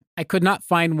microphones. I could not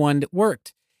find one that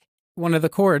worked, one of the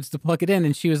cords to plug it in.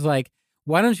 And she was like,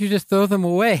 why don't you just throw them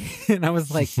away? And I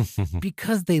was like,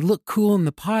 because they look cool in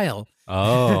the pile.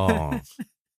 Oh.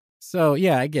 So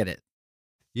yeah, I get it.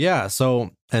 Yeah.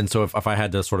 So if I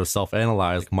had to sort of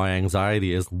self-analyze, my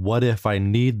anxiety is, what if I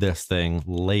need this thing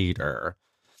later?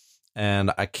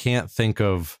 And I can't think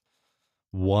of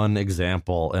one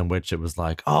example in which it was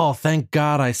like, oh, thank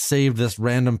God I saved this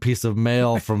random piece of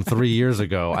mail from 3 years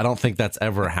ago. I don't think that's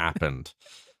ever happened.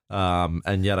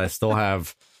 And yet I still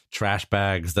have trash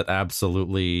bags that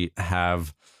absolutely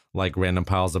have like random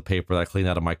piles of paper that I cleaned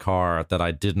out of my car that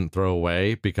I didn't throw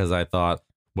away because I thought,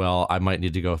 well, I might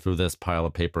need to go through this pile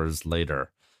of papers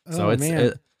later. So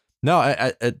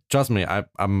trust me,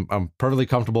 I'm perfectly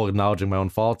comfortable acknowledging my own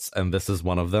faults, and this is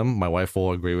one of them. My wife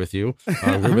will agree with you.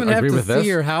 I'm gonna have to see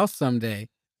your house someday.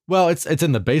 Well, it's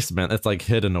in the basement. It's like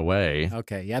hidden away.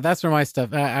 Okay, yeah, that's where my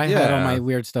stuff. I had all my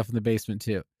weird stuff in the basement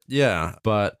too. Yeah,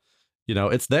 but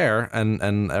it's there,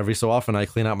 and every so often I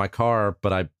clean out my car,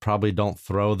 but I probably don't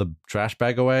throw the trash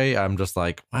bag away. I'm just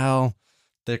like, well,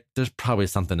 there's probably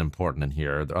something important in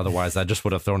here. Otherwise, I just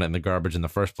would have thrown it in the garbage in the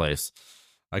first place.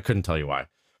 I couldn't tell you why.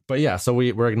 But yeah, so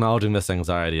we're acknowledging this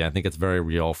anxiety. I think it's very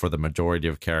real for the majority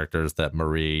of the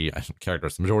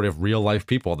majority of real life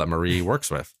people that Marie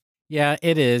works with. Yeah,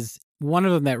 it is. One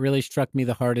of them that really struck me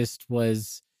the hardest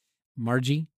was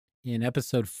Margie in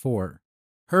episode 4.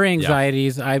 Her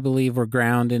anxieties, I believe, were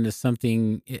ground into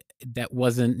something that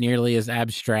wasn't nearly as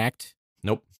abstract.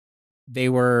 Nope. They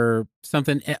were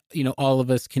something, all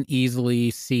of us can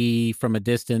easily see from a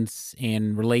distance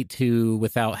and relate to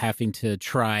without having to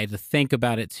try to think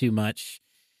about it too much.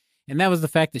 And that was the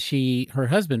fact that her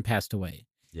husband passed away.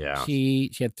 Yeah.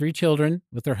 She had 3 children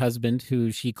with her husband,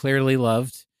 who she clearly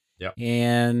loved. Yep.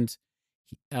 And,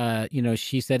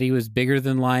 she said he was bigger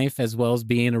than life, as well as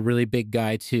being a really big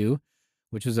guy too,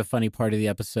 which was a funny part of the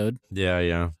episode.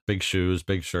 Yeah. Big shoes,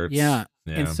 big shirts. Yeah.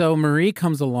 And so Marie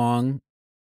comes along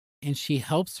and she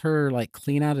helps her like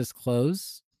clean out his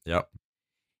clothes. Yep.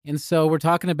 And so we're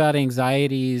talking about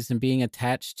anxieties and being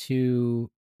attached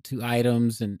to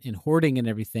items and hoarding and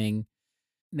everything.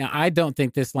 Now, I don't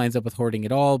think this lines up with hoarding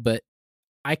at all, but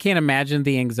I can't imagine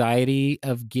the anxiety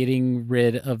of getting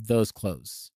rid of those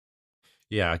clothes.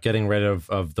 Yeah, getting rid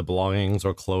of the belongings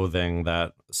or clothing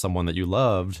that someone that you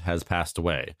loved has passed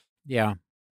away. Yeah.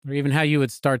 Or even how you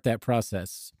would start that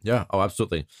process. Yeah. Oh,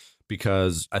 absolutely.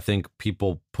 Because I think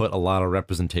people put a lot of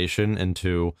representation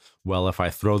into, well, if I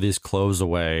throw these clothes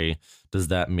away, does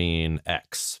that mean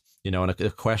X? And a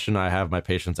question I have my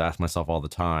patients ask myself all the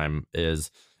time is,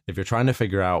 if you're trying to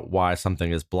figure out why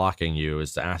something is blocking you,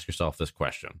 is to ask yourself this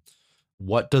question.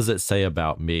 What does it say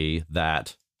about me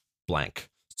that blank?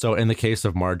 So in the case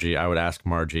of Margie, I would ask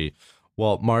Margie,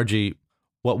 well, Margie,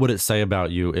 what would it say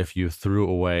about you if you threw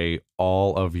away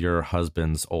all of your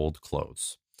husband's old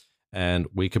clothes? And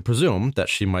we could presume that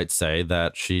she might say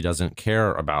that she doesn't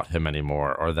care about him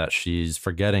anymore, or that she's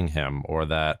forgetting him, or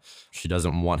that she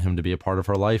doesn't want him to be a part of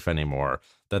her life anymore.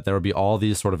 that there would be all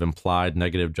these sort of implied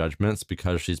negative judgments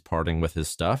because she's parting with his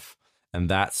stuff. And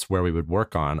that's where we would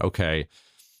work on, okay,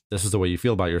 this is the way you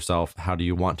feel about yourself. How do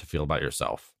you want to feel about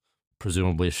yourself?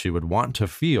 Presumably she would want to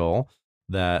feel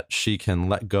that she can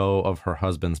let go of her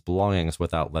husband's belongings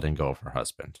without letting go of her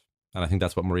husband. And I think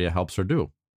that's what Maria helps her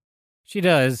do. She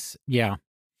does. Yeah.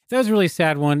 That was a really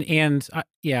sad one. And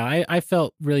I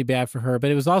felt really bad for her,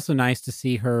 but it was also nice to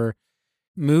see her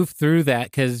move through that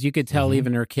because you could tell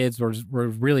even her kids were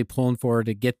really pulling for her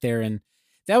to get there. And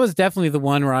that was definitely the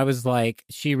one where I was like,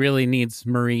 she really needs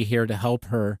Marie here to help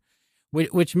her,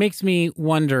 which makes me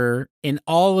wonder, in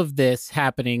all of this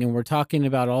happening, and we're talking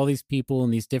about all these people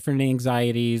and these different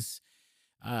anxieties,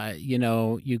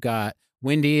 you got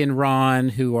Wendy and Ron,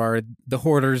 who are the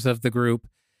hoarders of the group,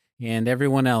 and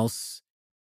everyone else.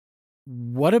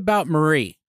 What about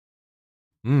Marie?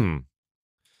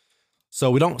 So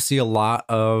we don't see a lot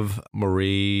of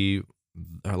Marie,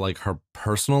 like her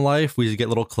personal life. We get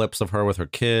little clips of her with her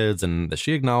kids, and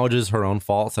she acknowledges her own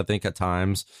faults, I think, at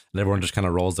times. And everyone just kind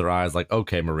of rolls their eyes like,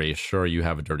 okay, Marie, sure, you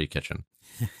have a dirty kitchen.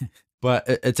 But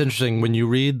it's interesting when you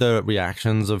read the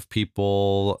reactions of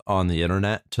people on the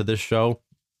internet to this show.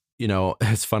 You know,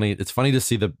 it's funny. It's funny to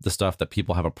see the stuff that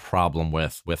people have a problem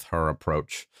with her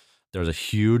approach. There's a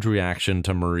huge reaction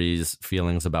to Marie's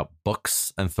feelings about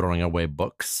books and throwing away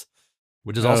books,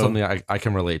 which is also something I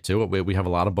can relate to. We have a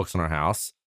lot of books in our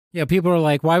house. Yeah, people are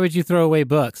like, why would you throw away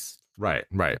books? Right.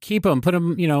 Keep them, put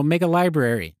them, make a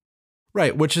library.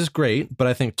 Right, which is great. But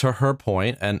I think to her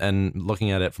point, and looking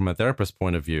at it from a therapist's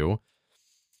point of view,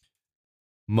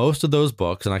 most of those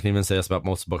books, and I can even say this about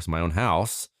most of the books in my own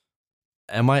house,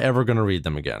 am I ever going to read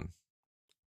them again?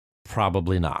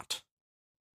 Probably not.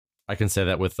 I can say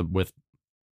that with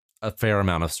a fair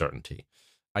amount of certainty.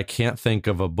 I can't think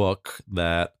of a book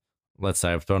that, let's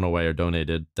say, I've thrown away or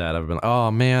donated that I've been,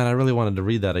 oh man, I really wanted to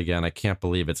read that again. I can't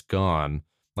believe it's gone.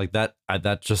 Like that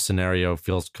just scenario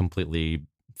feels completely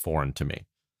foreign to me.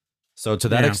 So to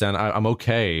that extent, I'm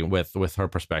okay with her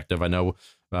perspective. I know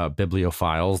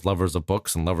bibliophiles, lovers of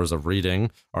books and lovers of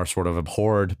reading, are sort of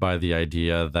abhorred by the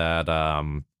idea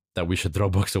that we should throw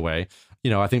books away.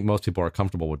 I think most people are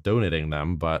comfortable with donating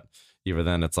them, but even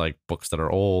then, it's like books that are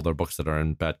old or books that are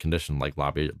in bad condition, like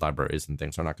libraries and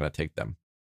things, are not going to take them.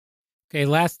 Okay,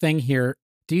 last thing here.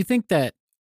 Do you think that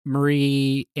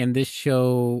Marie in this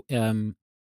show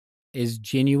is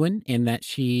genuine in that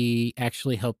she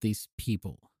actually helped these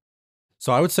people?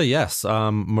 So I would say yes.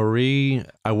 Marie,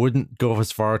 I wouldn't go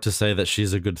as far to say that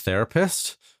she's a good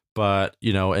therapist, but,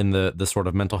 in the sort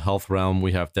of mental health realm,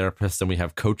 we have therapists and we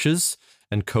have coaches,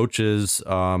 and coaches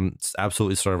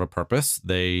absolutely serve a purpose.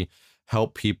 They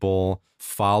help people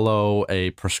follow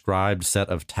a prescribed set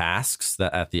of tasks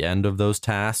that at the end of those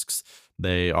tasks,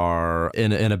 they are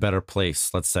in a better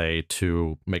place, let's say,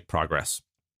 to make progress.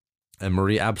 And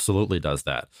Marie absolutely does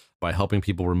that by helping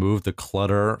people remove the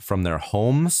clutter from their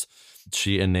homes.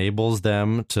 She enables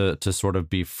them to sort of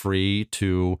be free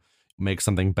to make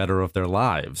something better of their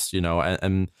lives,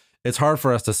 and it's hard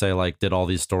for us to say, like, did all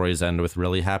these stories end with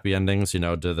really happy endings? Do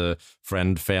the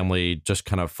friend family just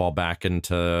kind of fall back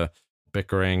into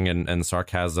bickering and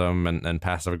sarcasm and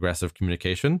passive aggressive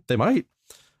communication? They might.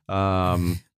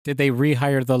 Did they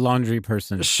rehire the laundry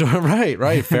person? Sure,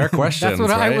 right. Fair question. That's what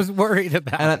I was worried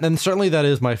about. And certainly that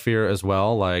is my fear as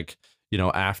well. Like,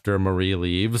 after Marie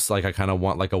leaves, like, I kind of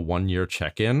want like a 1-year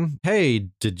check-in. Hey,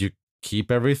 did you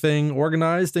keep everything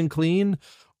organized and clean?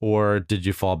 Or did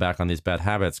you fall back on these bad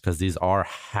habits? Because these are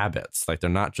habits. Like, they're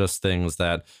not just things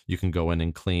that you can go in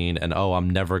and clean and, I'm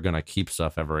never going to keep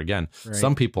stuff ever again. Right.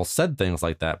 Some people said things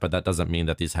like that, but that doesn't mean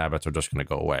that these habits are just going to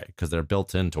go away because they're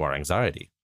built into our anxiety.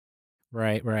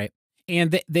 Right.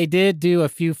 And they did do a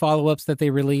few follow-ups that they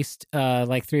released,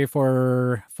 like 3 or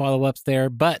 4 follow-ups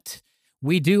there. But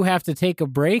we do have to take a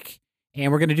break,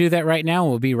 and we're going to do that right now.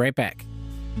 We'll be right back.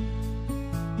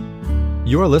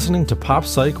 You are listening to Pop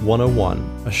Psych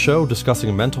 101, a show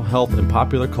discussing mental health and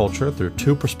popular culture through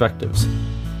 2 perspectives,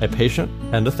 a patient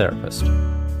and a therapist.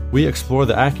 We explore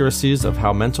the accuracies of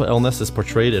how mental illness is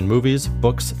portrayed in movies,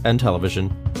 books, and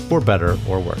television, for better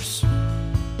or worse.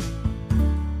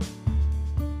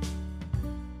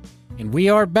 And we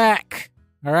are back.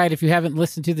 All right, if you haven't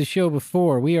listened to the show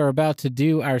before, we are about to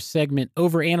do our segment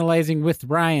Overanalyzing with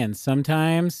Ryan.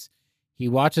 Sometimes he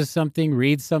watches something,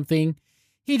 reads something,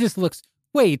 he just looks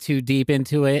way too deep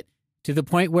into it, to the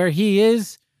point where he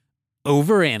is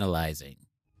overanalyzing.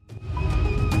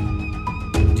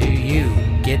 Do you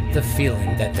get the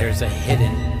feeling that there's a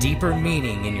hidden, deeper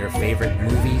meaning in your favorite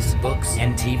movies, books,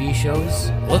 and TV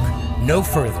shows? Look no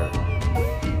further.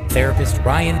 Therapist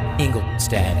Ryan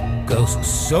Engelstad goes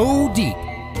so deep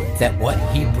that what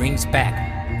he brings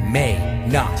back may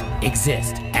not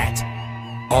exist at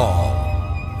all.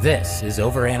 This is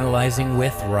Overanalyzing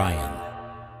with Ryan.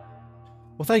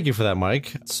 Well, thank you for that,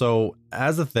 Mike. So,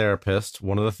 as a therapist,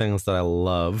 one of the things that I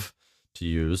love to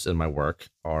use in my work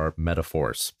are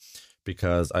metaphors,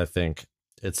 because I think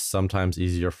it's sometimes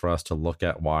easier for us to look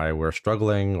at why we're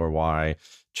struggling or why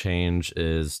change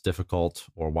is difficult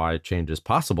or why change is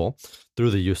possible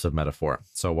through the use of metaphor.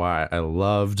 So why I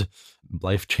loved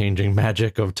Life-Changing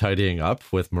Magic of Tidying Up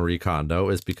with Marie Kondo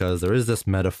is because there is this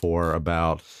metaphor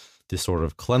about the sort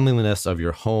of cleanliness of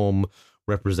your home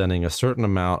representing a certain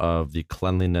amount of the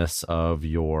cleanliness of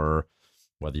your,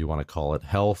 whether you want to call it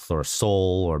health or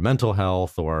soul or mental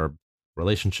health or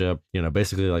relationship,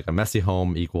 basically like a messy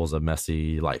home equals a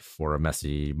messy life or a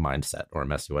messy mindset or a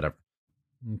messy whatever.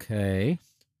 Okay.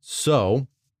 So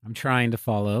I'm trying to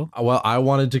follow. Well, I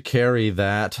wanted to carry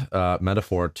that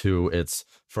metaphor to its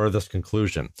furthest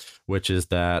conclusion, which is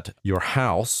that your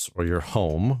house or your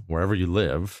home, wherever you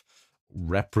live,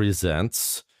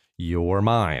 represents your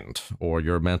mind or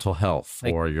your mental health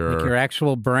or like your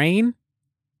actual brain.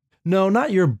 No,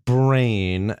 not your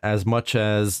brain as much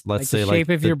as, let's say, the shape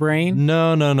of your brain.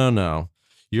 No.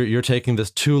 You're taking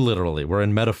this too literally. We're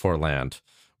in metaphor land,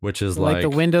 which is like the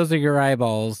windows of your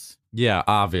eyeballs. Yeah,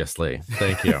 obviously.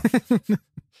 Thank you.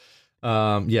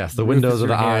 Yes, the windows are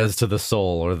the eyes to the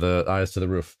soul or the eyes to the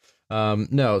roof.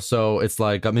 No, so it's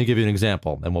like, let me give you an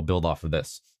example and we'll build off of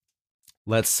this.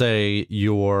 Let's say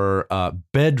your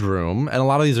bedroom, and a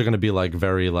lot of these are going to be like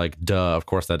very like, duh, of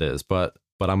course that is, but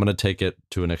I'm going to take it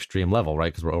to an extreme level,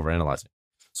 right? Because we're overanalyzing.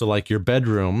 So like your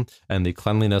bedroom and the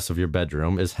cleanliness of your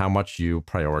bedroom is how much you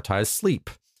prioritize sleep.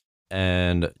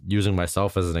 And using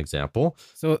myself as an example.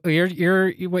 So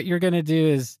you're what you're going to do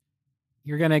is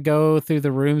you're going to go through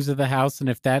the rooms of the house, and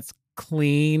if that's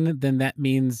clean, then that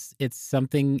means it's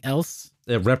something else.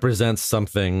 It represents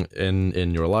something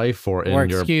in your life or in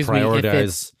your prioritize. If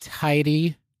it's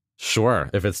tidy. Sure.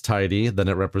 If it's tidy, then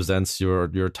it represents your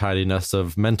tidiness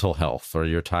of mental health or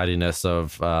your tidiness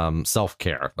of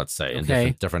self-care, let's say,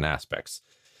 in different aspects.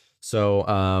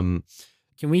 So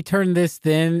can we turn this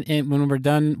then, and when we're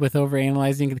done with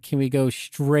overanalyzing, can we go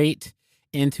straight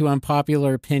into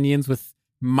unpopular opinions with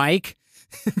Mike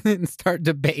and start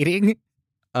debating?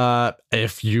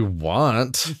 If you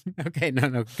want. Okay,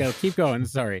 no, go. Keep going.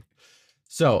 Sorry.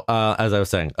 So, as I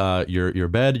was saying, your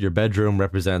bedroom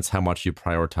represents how much you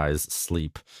prioritize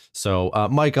sleep. So,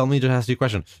 Mike, I'll need to ask you a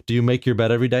question. Do you make your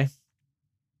bed every day?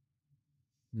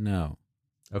 No.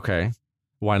 Okay.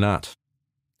 Why not?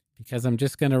 Because I'm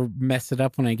just going to mess it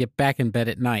up when I get back in bed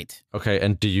at night. Okay,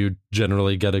 and do you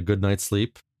generally get a good night's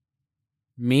sleep?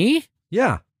 Me?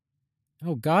 Yeah.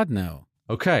 Oh, God, no.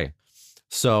 Okay.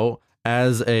 So,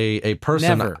 as a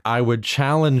person, Never. I would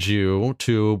challenge you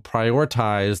to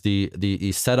prioritize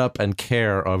the setup and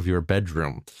care of your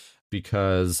bedroom,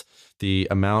 because the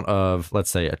amount of,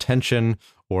 let's say, attention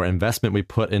or investment we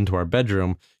put into our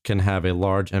bedroom can have a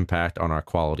large impact on our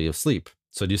quality of sleep.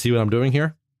 So do you see what I'm doing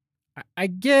here? I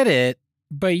get it,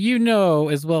 but you know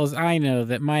as well as I know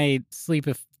that my sleep,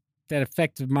 that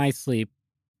effect of my sleep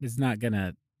is not going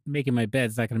to, making my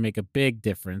bed's not going to make a big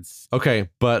difference. Okay,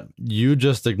 but you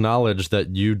just acknowledged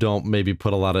that you don't maybe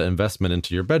put a lot of investment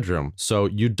into your bedroom. So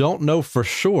you don't know for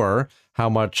sure how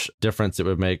much difference it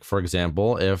would make, for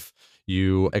example, if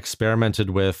you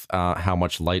experimented with how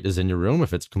much light is in your room,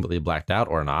 if it's completely blacked out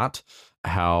or not,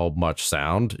 how much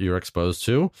sound you're exposed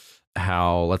to,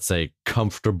 how, let's say,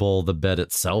 comfortable the bed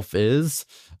itself is.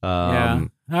 Yeah,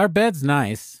 our bed's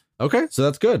nice. Okay, so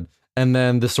that's good. And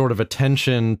then the sort of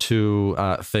attention to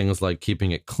things like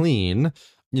keeping it clean,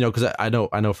 because I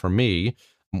know for me,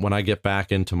 when I get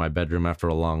back into my bedroom after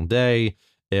a long day,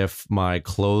 if my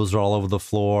clothes are all over the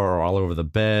floor or all over the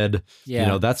bed,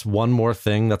 that's one more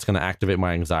thing that's going to activate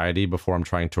my anxiety before I'm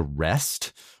trying to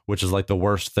rest, which is like the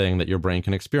worst thing that your brain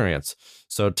can experience.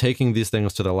 So taking these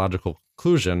things to the logical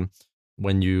conclusion,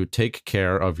 when you take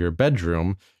care of your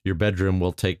bedroom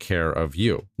will take care of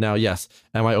you. Now, yes,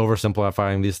 am I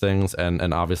oversimplifying these things?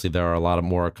 And obviously there are a lot of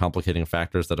more complicating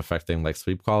factors that affect things like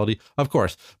sleep quality, of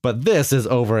course. But this is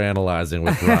overanalyzing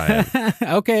with Ryan.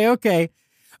 Okay.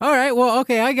 All right. Well,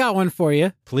 okay, I got one for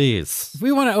you. Please. If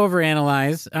we want to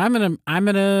overanalyze, I'm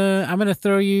gonna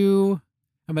throw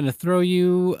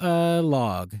you a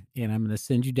log, and I'm gonna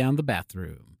send you down the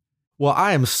bathroom. Well,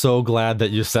 I am so glad that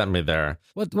you sent me there.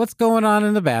 What's going on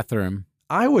in the bathroom?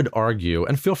 I would argue,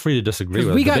 and feel free to disagree with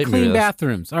me. We got clean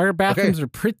bathrooms. Our bathrooms are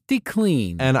pretty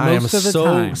clean. And I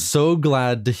am so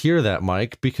glad to hear that,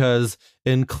 Mike, because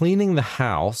in cleaning the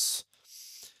house,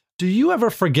 do you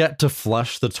ever forget to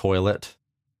flush the toilet?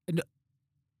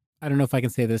 I don't know if I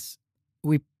can say this.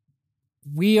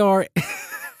 We are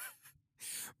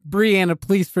Brianna,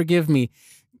 please forgive me.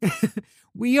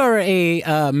 We are a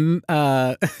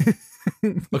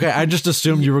Okay, I just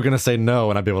assumed you were going to say no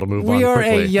and I'd be able to move on we are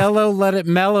quickly. a yellow let it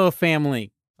mellow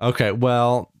family. Okay,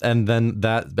 well, and then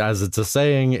that, as it's a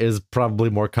saying, is probably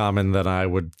more common than I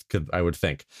would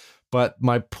think. But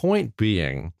my point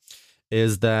being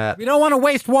is that We don't want to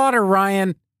waste water,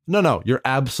 Ryan. no, you're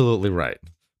absolutely right.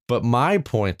 But my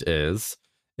point is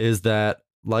that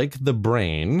like the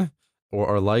brain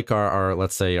or like our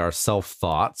let's say our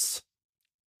self-thoughts,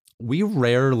 we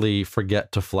rarely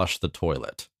forget to flush the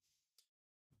toilet.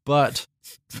 But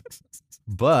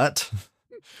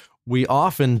we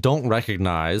often don't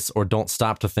recognize or don't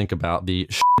stop to think about the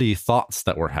shitty thoughts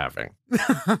that we're having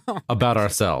about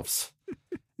ourselves.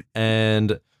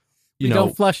 And We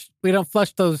don't flush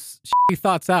those shitty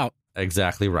thoughts out.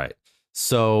 exactly right.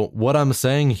 So what I'm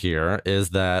saying here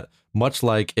is that much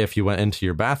like if you went into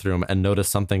your bathroom and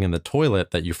noticed something in the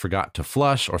toilet that you forgot to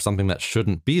flush or something that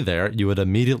shouldn't be there, you would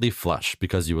immediately flush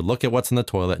because you would look at what's in the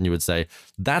toilet and you would say,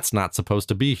 that's not supposed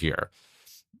to be here.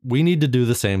 We need to do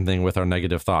the same thing with our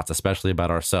negative thoughts, especially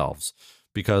about ourselves,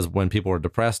 because when people are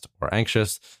depressed or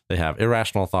anxious, they have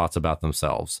irrational thoughts about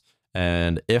themselves.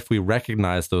 And if we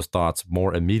recognize those thoughts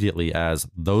more immediately as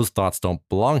those thoughts don't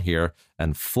belong here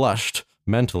and flushed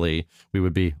mentally, we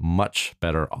would be much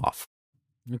better off.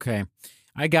 Okay.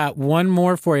 I got one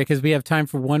more for you because we have time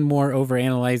for one more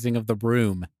overanalyzing of the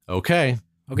room. Okay.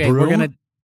 Okay, Broom? we're going to...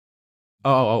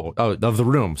 Oh, of the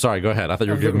room. Sorry, go ahead. I thought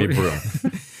you were giving me broom.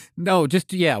 No,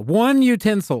 just, one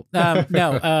utensil. No,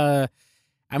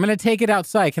 I'm going to take it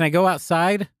outside. Can I go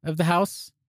outside of the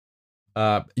house?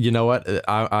 You know what?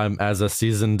 I'm as a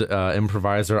seasoned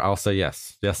improviser, I'll say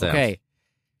yes. Yes, Okay.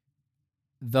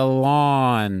 The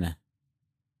lawn.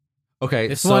 Okay,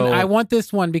 This so one, I want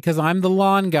this one because I'm the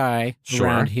lawn guy Sure.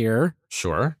 around here.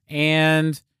 sure.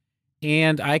 And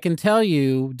I can tell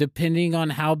you, depending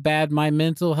on how bad my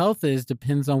mental health is,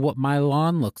 depends on what my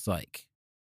lawn looks like.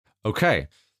 Okay.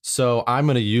 So I'm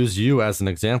going to use you as an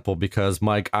example because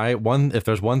Mike, if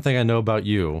there's one thing I know about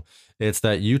you, it's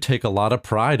that you take a lot of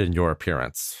pride in your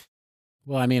appearance.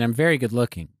 Well, I mean, I'm very good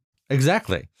looking.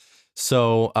 Exactly.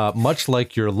 So much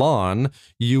like your lawn,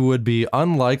 you would be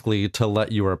unlikely to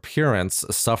let your appearance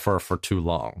suffer for too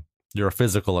long. Your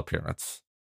physical appearance.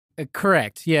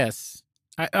 Correct. Yes.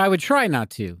 I would try not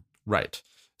to. Right.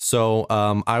 So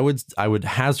I would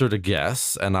hazard a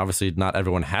guess, and obviously not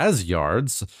everyone has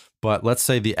yards, but let's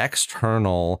say the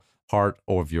external part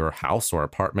of your house or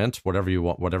apartment, whatever you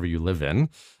want, whatever you live in,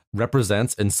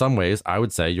 represents in some ways, I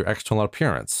would say, your external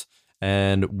appearance.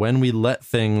 And when we let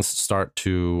things start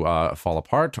to fall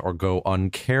apart or go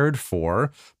uncared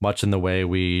for, much in the way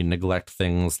we neglect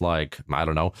things like, I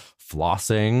don't know,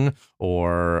 flossing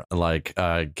or like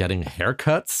getting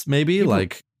haircuts, maybe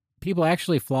People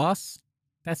actually floss?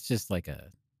 That's just like a...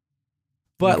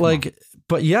 But come on.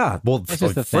 but yeah, well, That's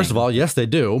just a first of thing. all, yes, they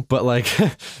do. But like,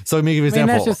 so let me give you an I mean,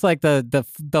 example. that's just like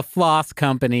the floss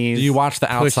companies. Do you watch the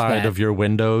push outside that. of your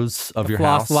windows of your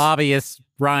floss house? lobbyists,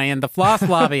 Ryan? The floss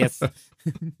lobbyists.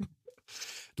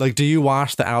 Like, do you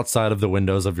wash the outside of the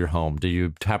windows of your home? Do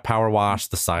you power wash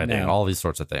the siding? No. All these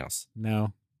sorts of things.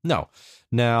 No. No.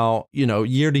 Now,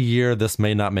 year to year, this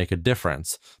may not make a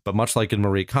difference, but much like in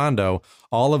Marie Kondo,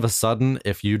 all of a sudden,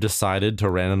 if you decided to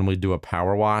randomly do a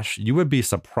power wash, you would be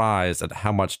surprised at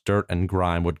how much dirt and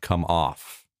grime would come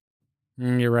off.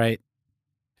 You're right.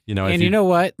 If You know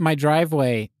what? My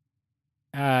driveway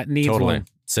needs totally one.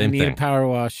 same I need thing. a power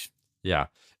wash. Yeah.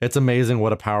 It's amazing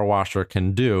what a power washer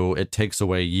can do. It takes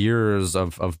away years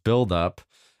of buildup.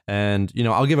 And,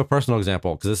 I'll give a personal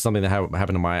example because this is something that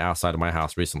happened to my outside of my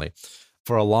house recently.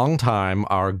 For a long time,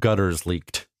 our gutters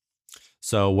leaked.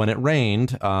 So when it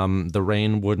rained, the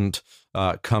rain wouldn't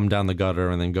come down the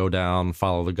gutter and then go down,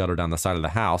 follow the gutter down the side of the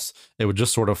house. It would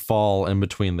just sort of fall in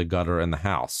between the gutter and the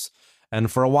house.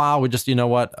 And for a while, we just,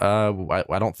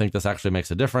 I don't think this actually makes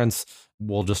a difference.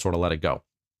 We'll just sort of let it go.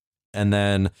 And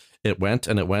then it went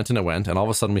and it went and it went. And all of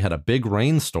a sudden we had a big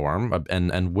rainstorm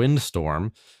and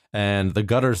windstorm. And the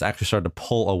gutters actually started to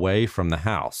pull away from the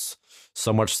house,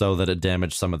 so much so that it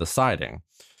damaged some of the siding.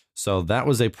 So that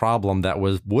was a problem that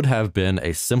would have been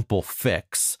a simple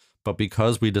fix. But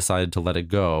because we decided to let it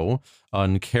go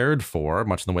uncared for,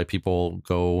 much in the way people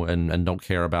go and don't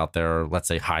care about their, let's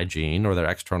say, hygiene or their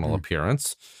external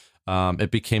appearance,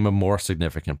 it became a more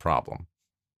significant problem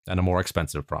and a more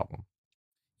expensive problem.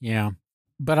 Yeah.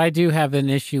 But I do have an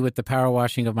issue with the power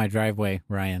washing of my driveway,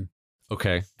 Ryan.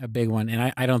 Okay. A big one.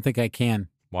 And I don't think I can.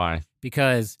 Why?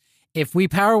 Because if we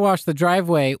power wash the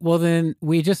driveway, well, then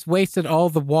we just wasted all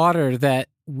the water that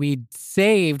we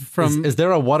saved from. Is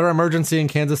there a water emergency in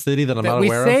Kansas City that I'm not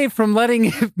aware of? We saved from letting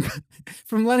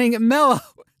it mellow.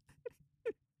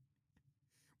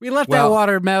 We left that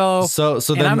water mellow. So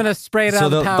then I'm going to spray it out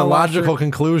of the power the logical washer.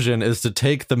 conclusion is to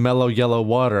take the mellow yellow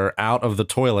water out of the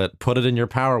toilet, put it in your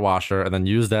power washer, and then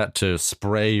use that to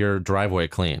spray your driveway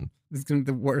clean. This is going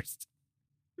to be the worst.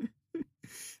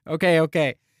 Okay. All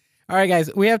right, guys,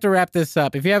 we have to wrap this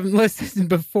up. If you haven't listened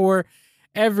before,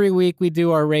 every week we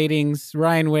do our ratings.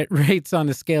 Ryan rates on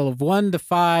a scale of 1 to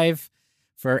 5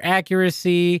 for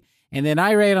accuracy. And then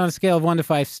I rate on a scale of 1 to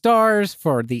 5 stars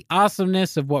for the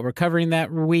awesomeness of what we're covering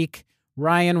that week.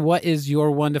 Ryan, what is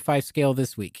your 1 to 5 scale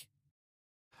this week?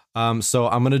 So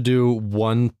I'm gonna do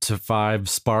 1 to 5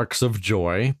 sparks of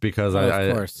joy because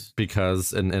of course.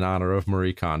 Because in honor of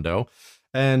Marie Kondo.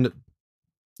 And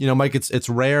Mike, it's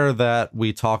rare that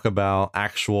we talk about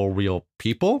actual real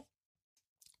people.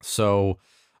 So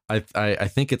I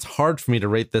think it's hard for me to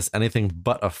rate this anything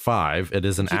but a 5. It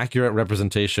is an accurate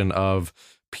representation of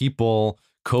people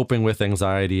coping with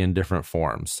anxiety in different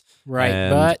forms. Right,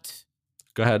 but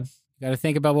go ahead. You got to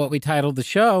think about what we titled the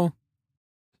show.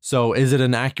 So is it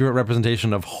an accurate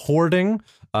representation of hoarding?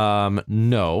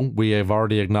 No, we have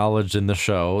already acknowledged in the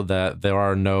show that there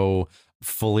are no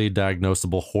fully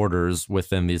diagnosable hoarders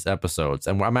within these episodes.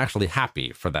 And I'm actually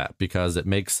happy for that because it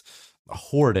makes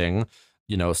hoarding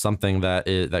something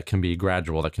that can be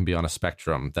gradual, that can be on a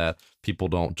spectrum, that people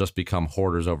don't just become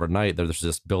hoarders overnight. There's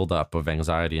this buildup of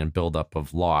anxiety and buildup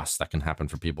of loss that can happen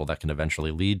for people that can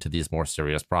eventually lead to these more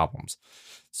serious problems.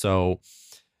 So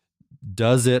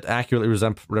does it accurately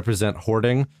represent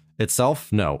hoarding itself?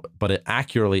 No, but it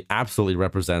accurately, absolutely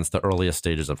represents the earliest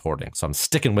stages of hoarding. So I'm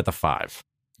sticking with a 5.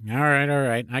 All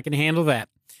right. I can handle that.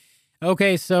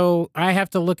 Okay, so I have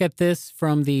to look at this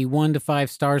from the 1 to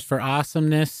 5 stars for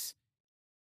awesomeness.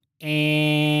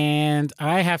 And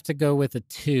I have to go with a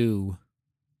 2.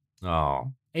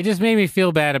 Oh. It just made me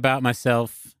feel bad about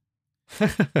myself.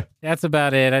 That's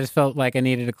about it. I just felt like I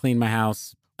needed to clean my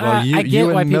house. Well,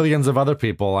 you and millions of other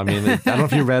people. I mean, I don't know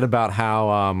if you read about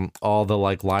how all the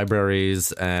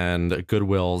libraries and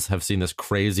Goodwills have seen this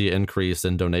crazy increase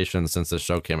in donations since this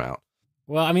show came out.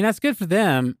 Well, I mean, that's good for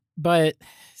them, but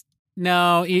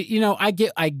no, I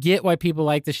get why people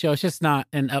like the show. It's just not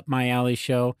an up my alley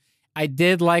show. I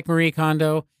did like Marie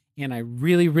Kondo, and I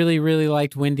really, really, really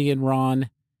liked Wendy and Ron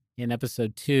in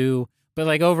episode 2.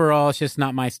 But overall, it's just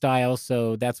not my style,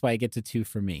 so that's why it gets a 2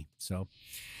 for me. So,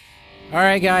 all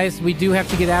right, guys, we do have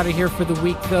to get out of here for the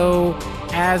week, though.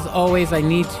 As always, I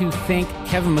need to thank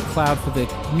Kevin MacLeod for the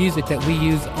music that we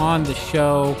use on the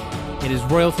show. It is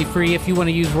royalty-free. If you want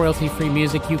to use royalty-free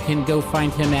music, you can go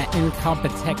find him at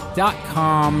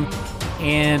incompetech.com.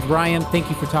 And Ryan, thank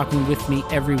you for talking with me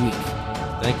every week.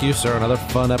 Thank you, sir. Another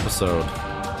fun episode.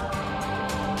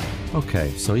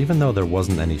 Okay, so even though there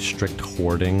wasn't any strict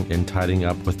hoarding in tidying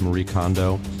up with Marie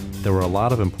Kondo, there were a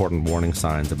lot of important warning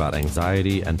signs about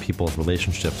anxiety and people's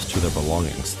relationships to their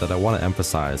belongings that I want to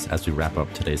emphasize as we wrap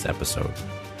up today's episode.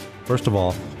 First of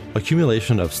all,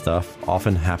 accumulation of stuff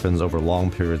often happens over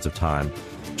long periods of time,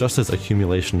 just as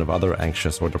accumulation of other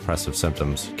anxious or depressive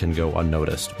symptoms can go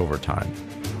unnoticed over time.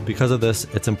 Because of this,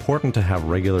 it's important to have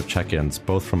regular check-ins,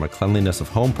 both from a cleanliness of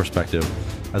home perspective,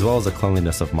 as well as a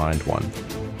cleanliness of mind one.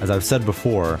 As I've said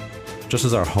before, just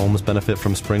as our homes benefit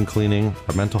from spring cleaning,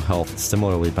 our mental health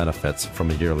similarly benefits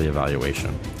from a yearly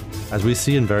evaluation. As we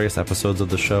see in various episodes of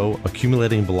the show,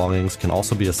 accumulating belongings can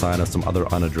also be a sign of some other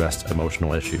unaddressed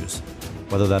emotional issues,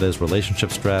 whether that is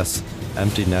relationship stress,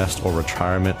 empty nest or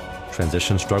retirement,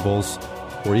 transition struggles,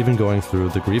 or even going through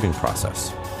the grieving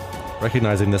process.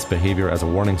 Recognizing this behavior as a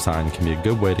warning sign can be a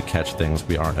good way to catch things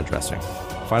we aren't addressing.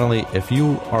 Finally, if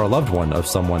you are a loved one of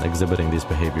someone exhibiting these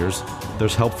behaviors,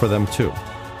 there's help for them too.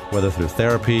 Whether through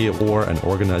therapy or an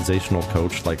organizational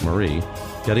coach like Marie,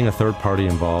 getting a third party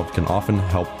involved can often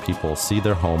help people see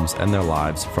their homes and their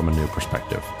lives from a new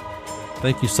perspective.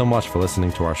 Thank you so much for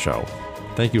listening to our show.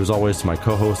 Thank you as always to my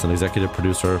co-host and executive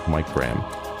producer, Mike Graham.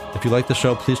 If you like the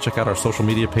show, please check out our social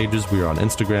media pages. We are on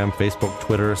Instagram, Facebook,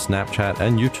 Twitter, Snapchat,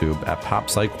 and YouTube at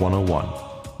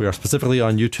PopPsych101. We are specifically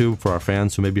on YouTube for our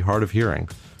fans who may be hard of hearing.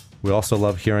 We also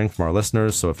love hearing from our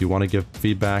listeners, so if you want to give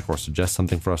feedback or suggest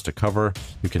something for us to cover,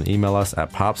 you can email us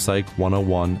at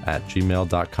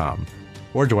poppsych101@gmail.com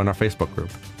or join our Facebook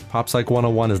group.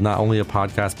 PopPsych101 is not only a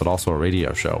podcast, but also a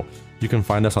radio show. You can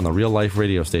find us on the Real Life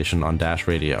radio station on Dash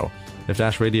Radio. If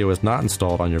Dash Radio is not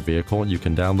installed on your vehicle, you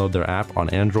can download their app on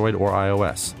Android or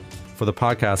iOS. For the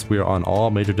podcast, we are on all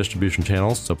major distribution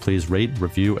channels, so please rate,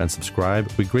 review, and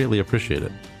subscribe. We greatly appreciate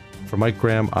it. For Mike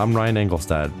Graham, I'm Ryan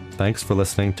Engelstad. Thanks for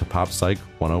listening to Pop Psych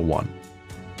 101.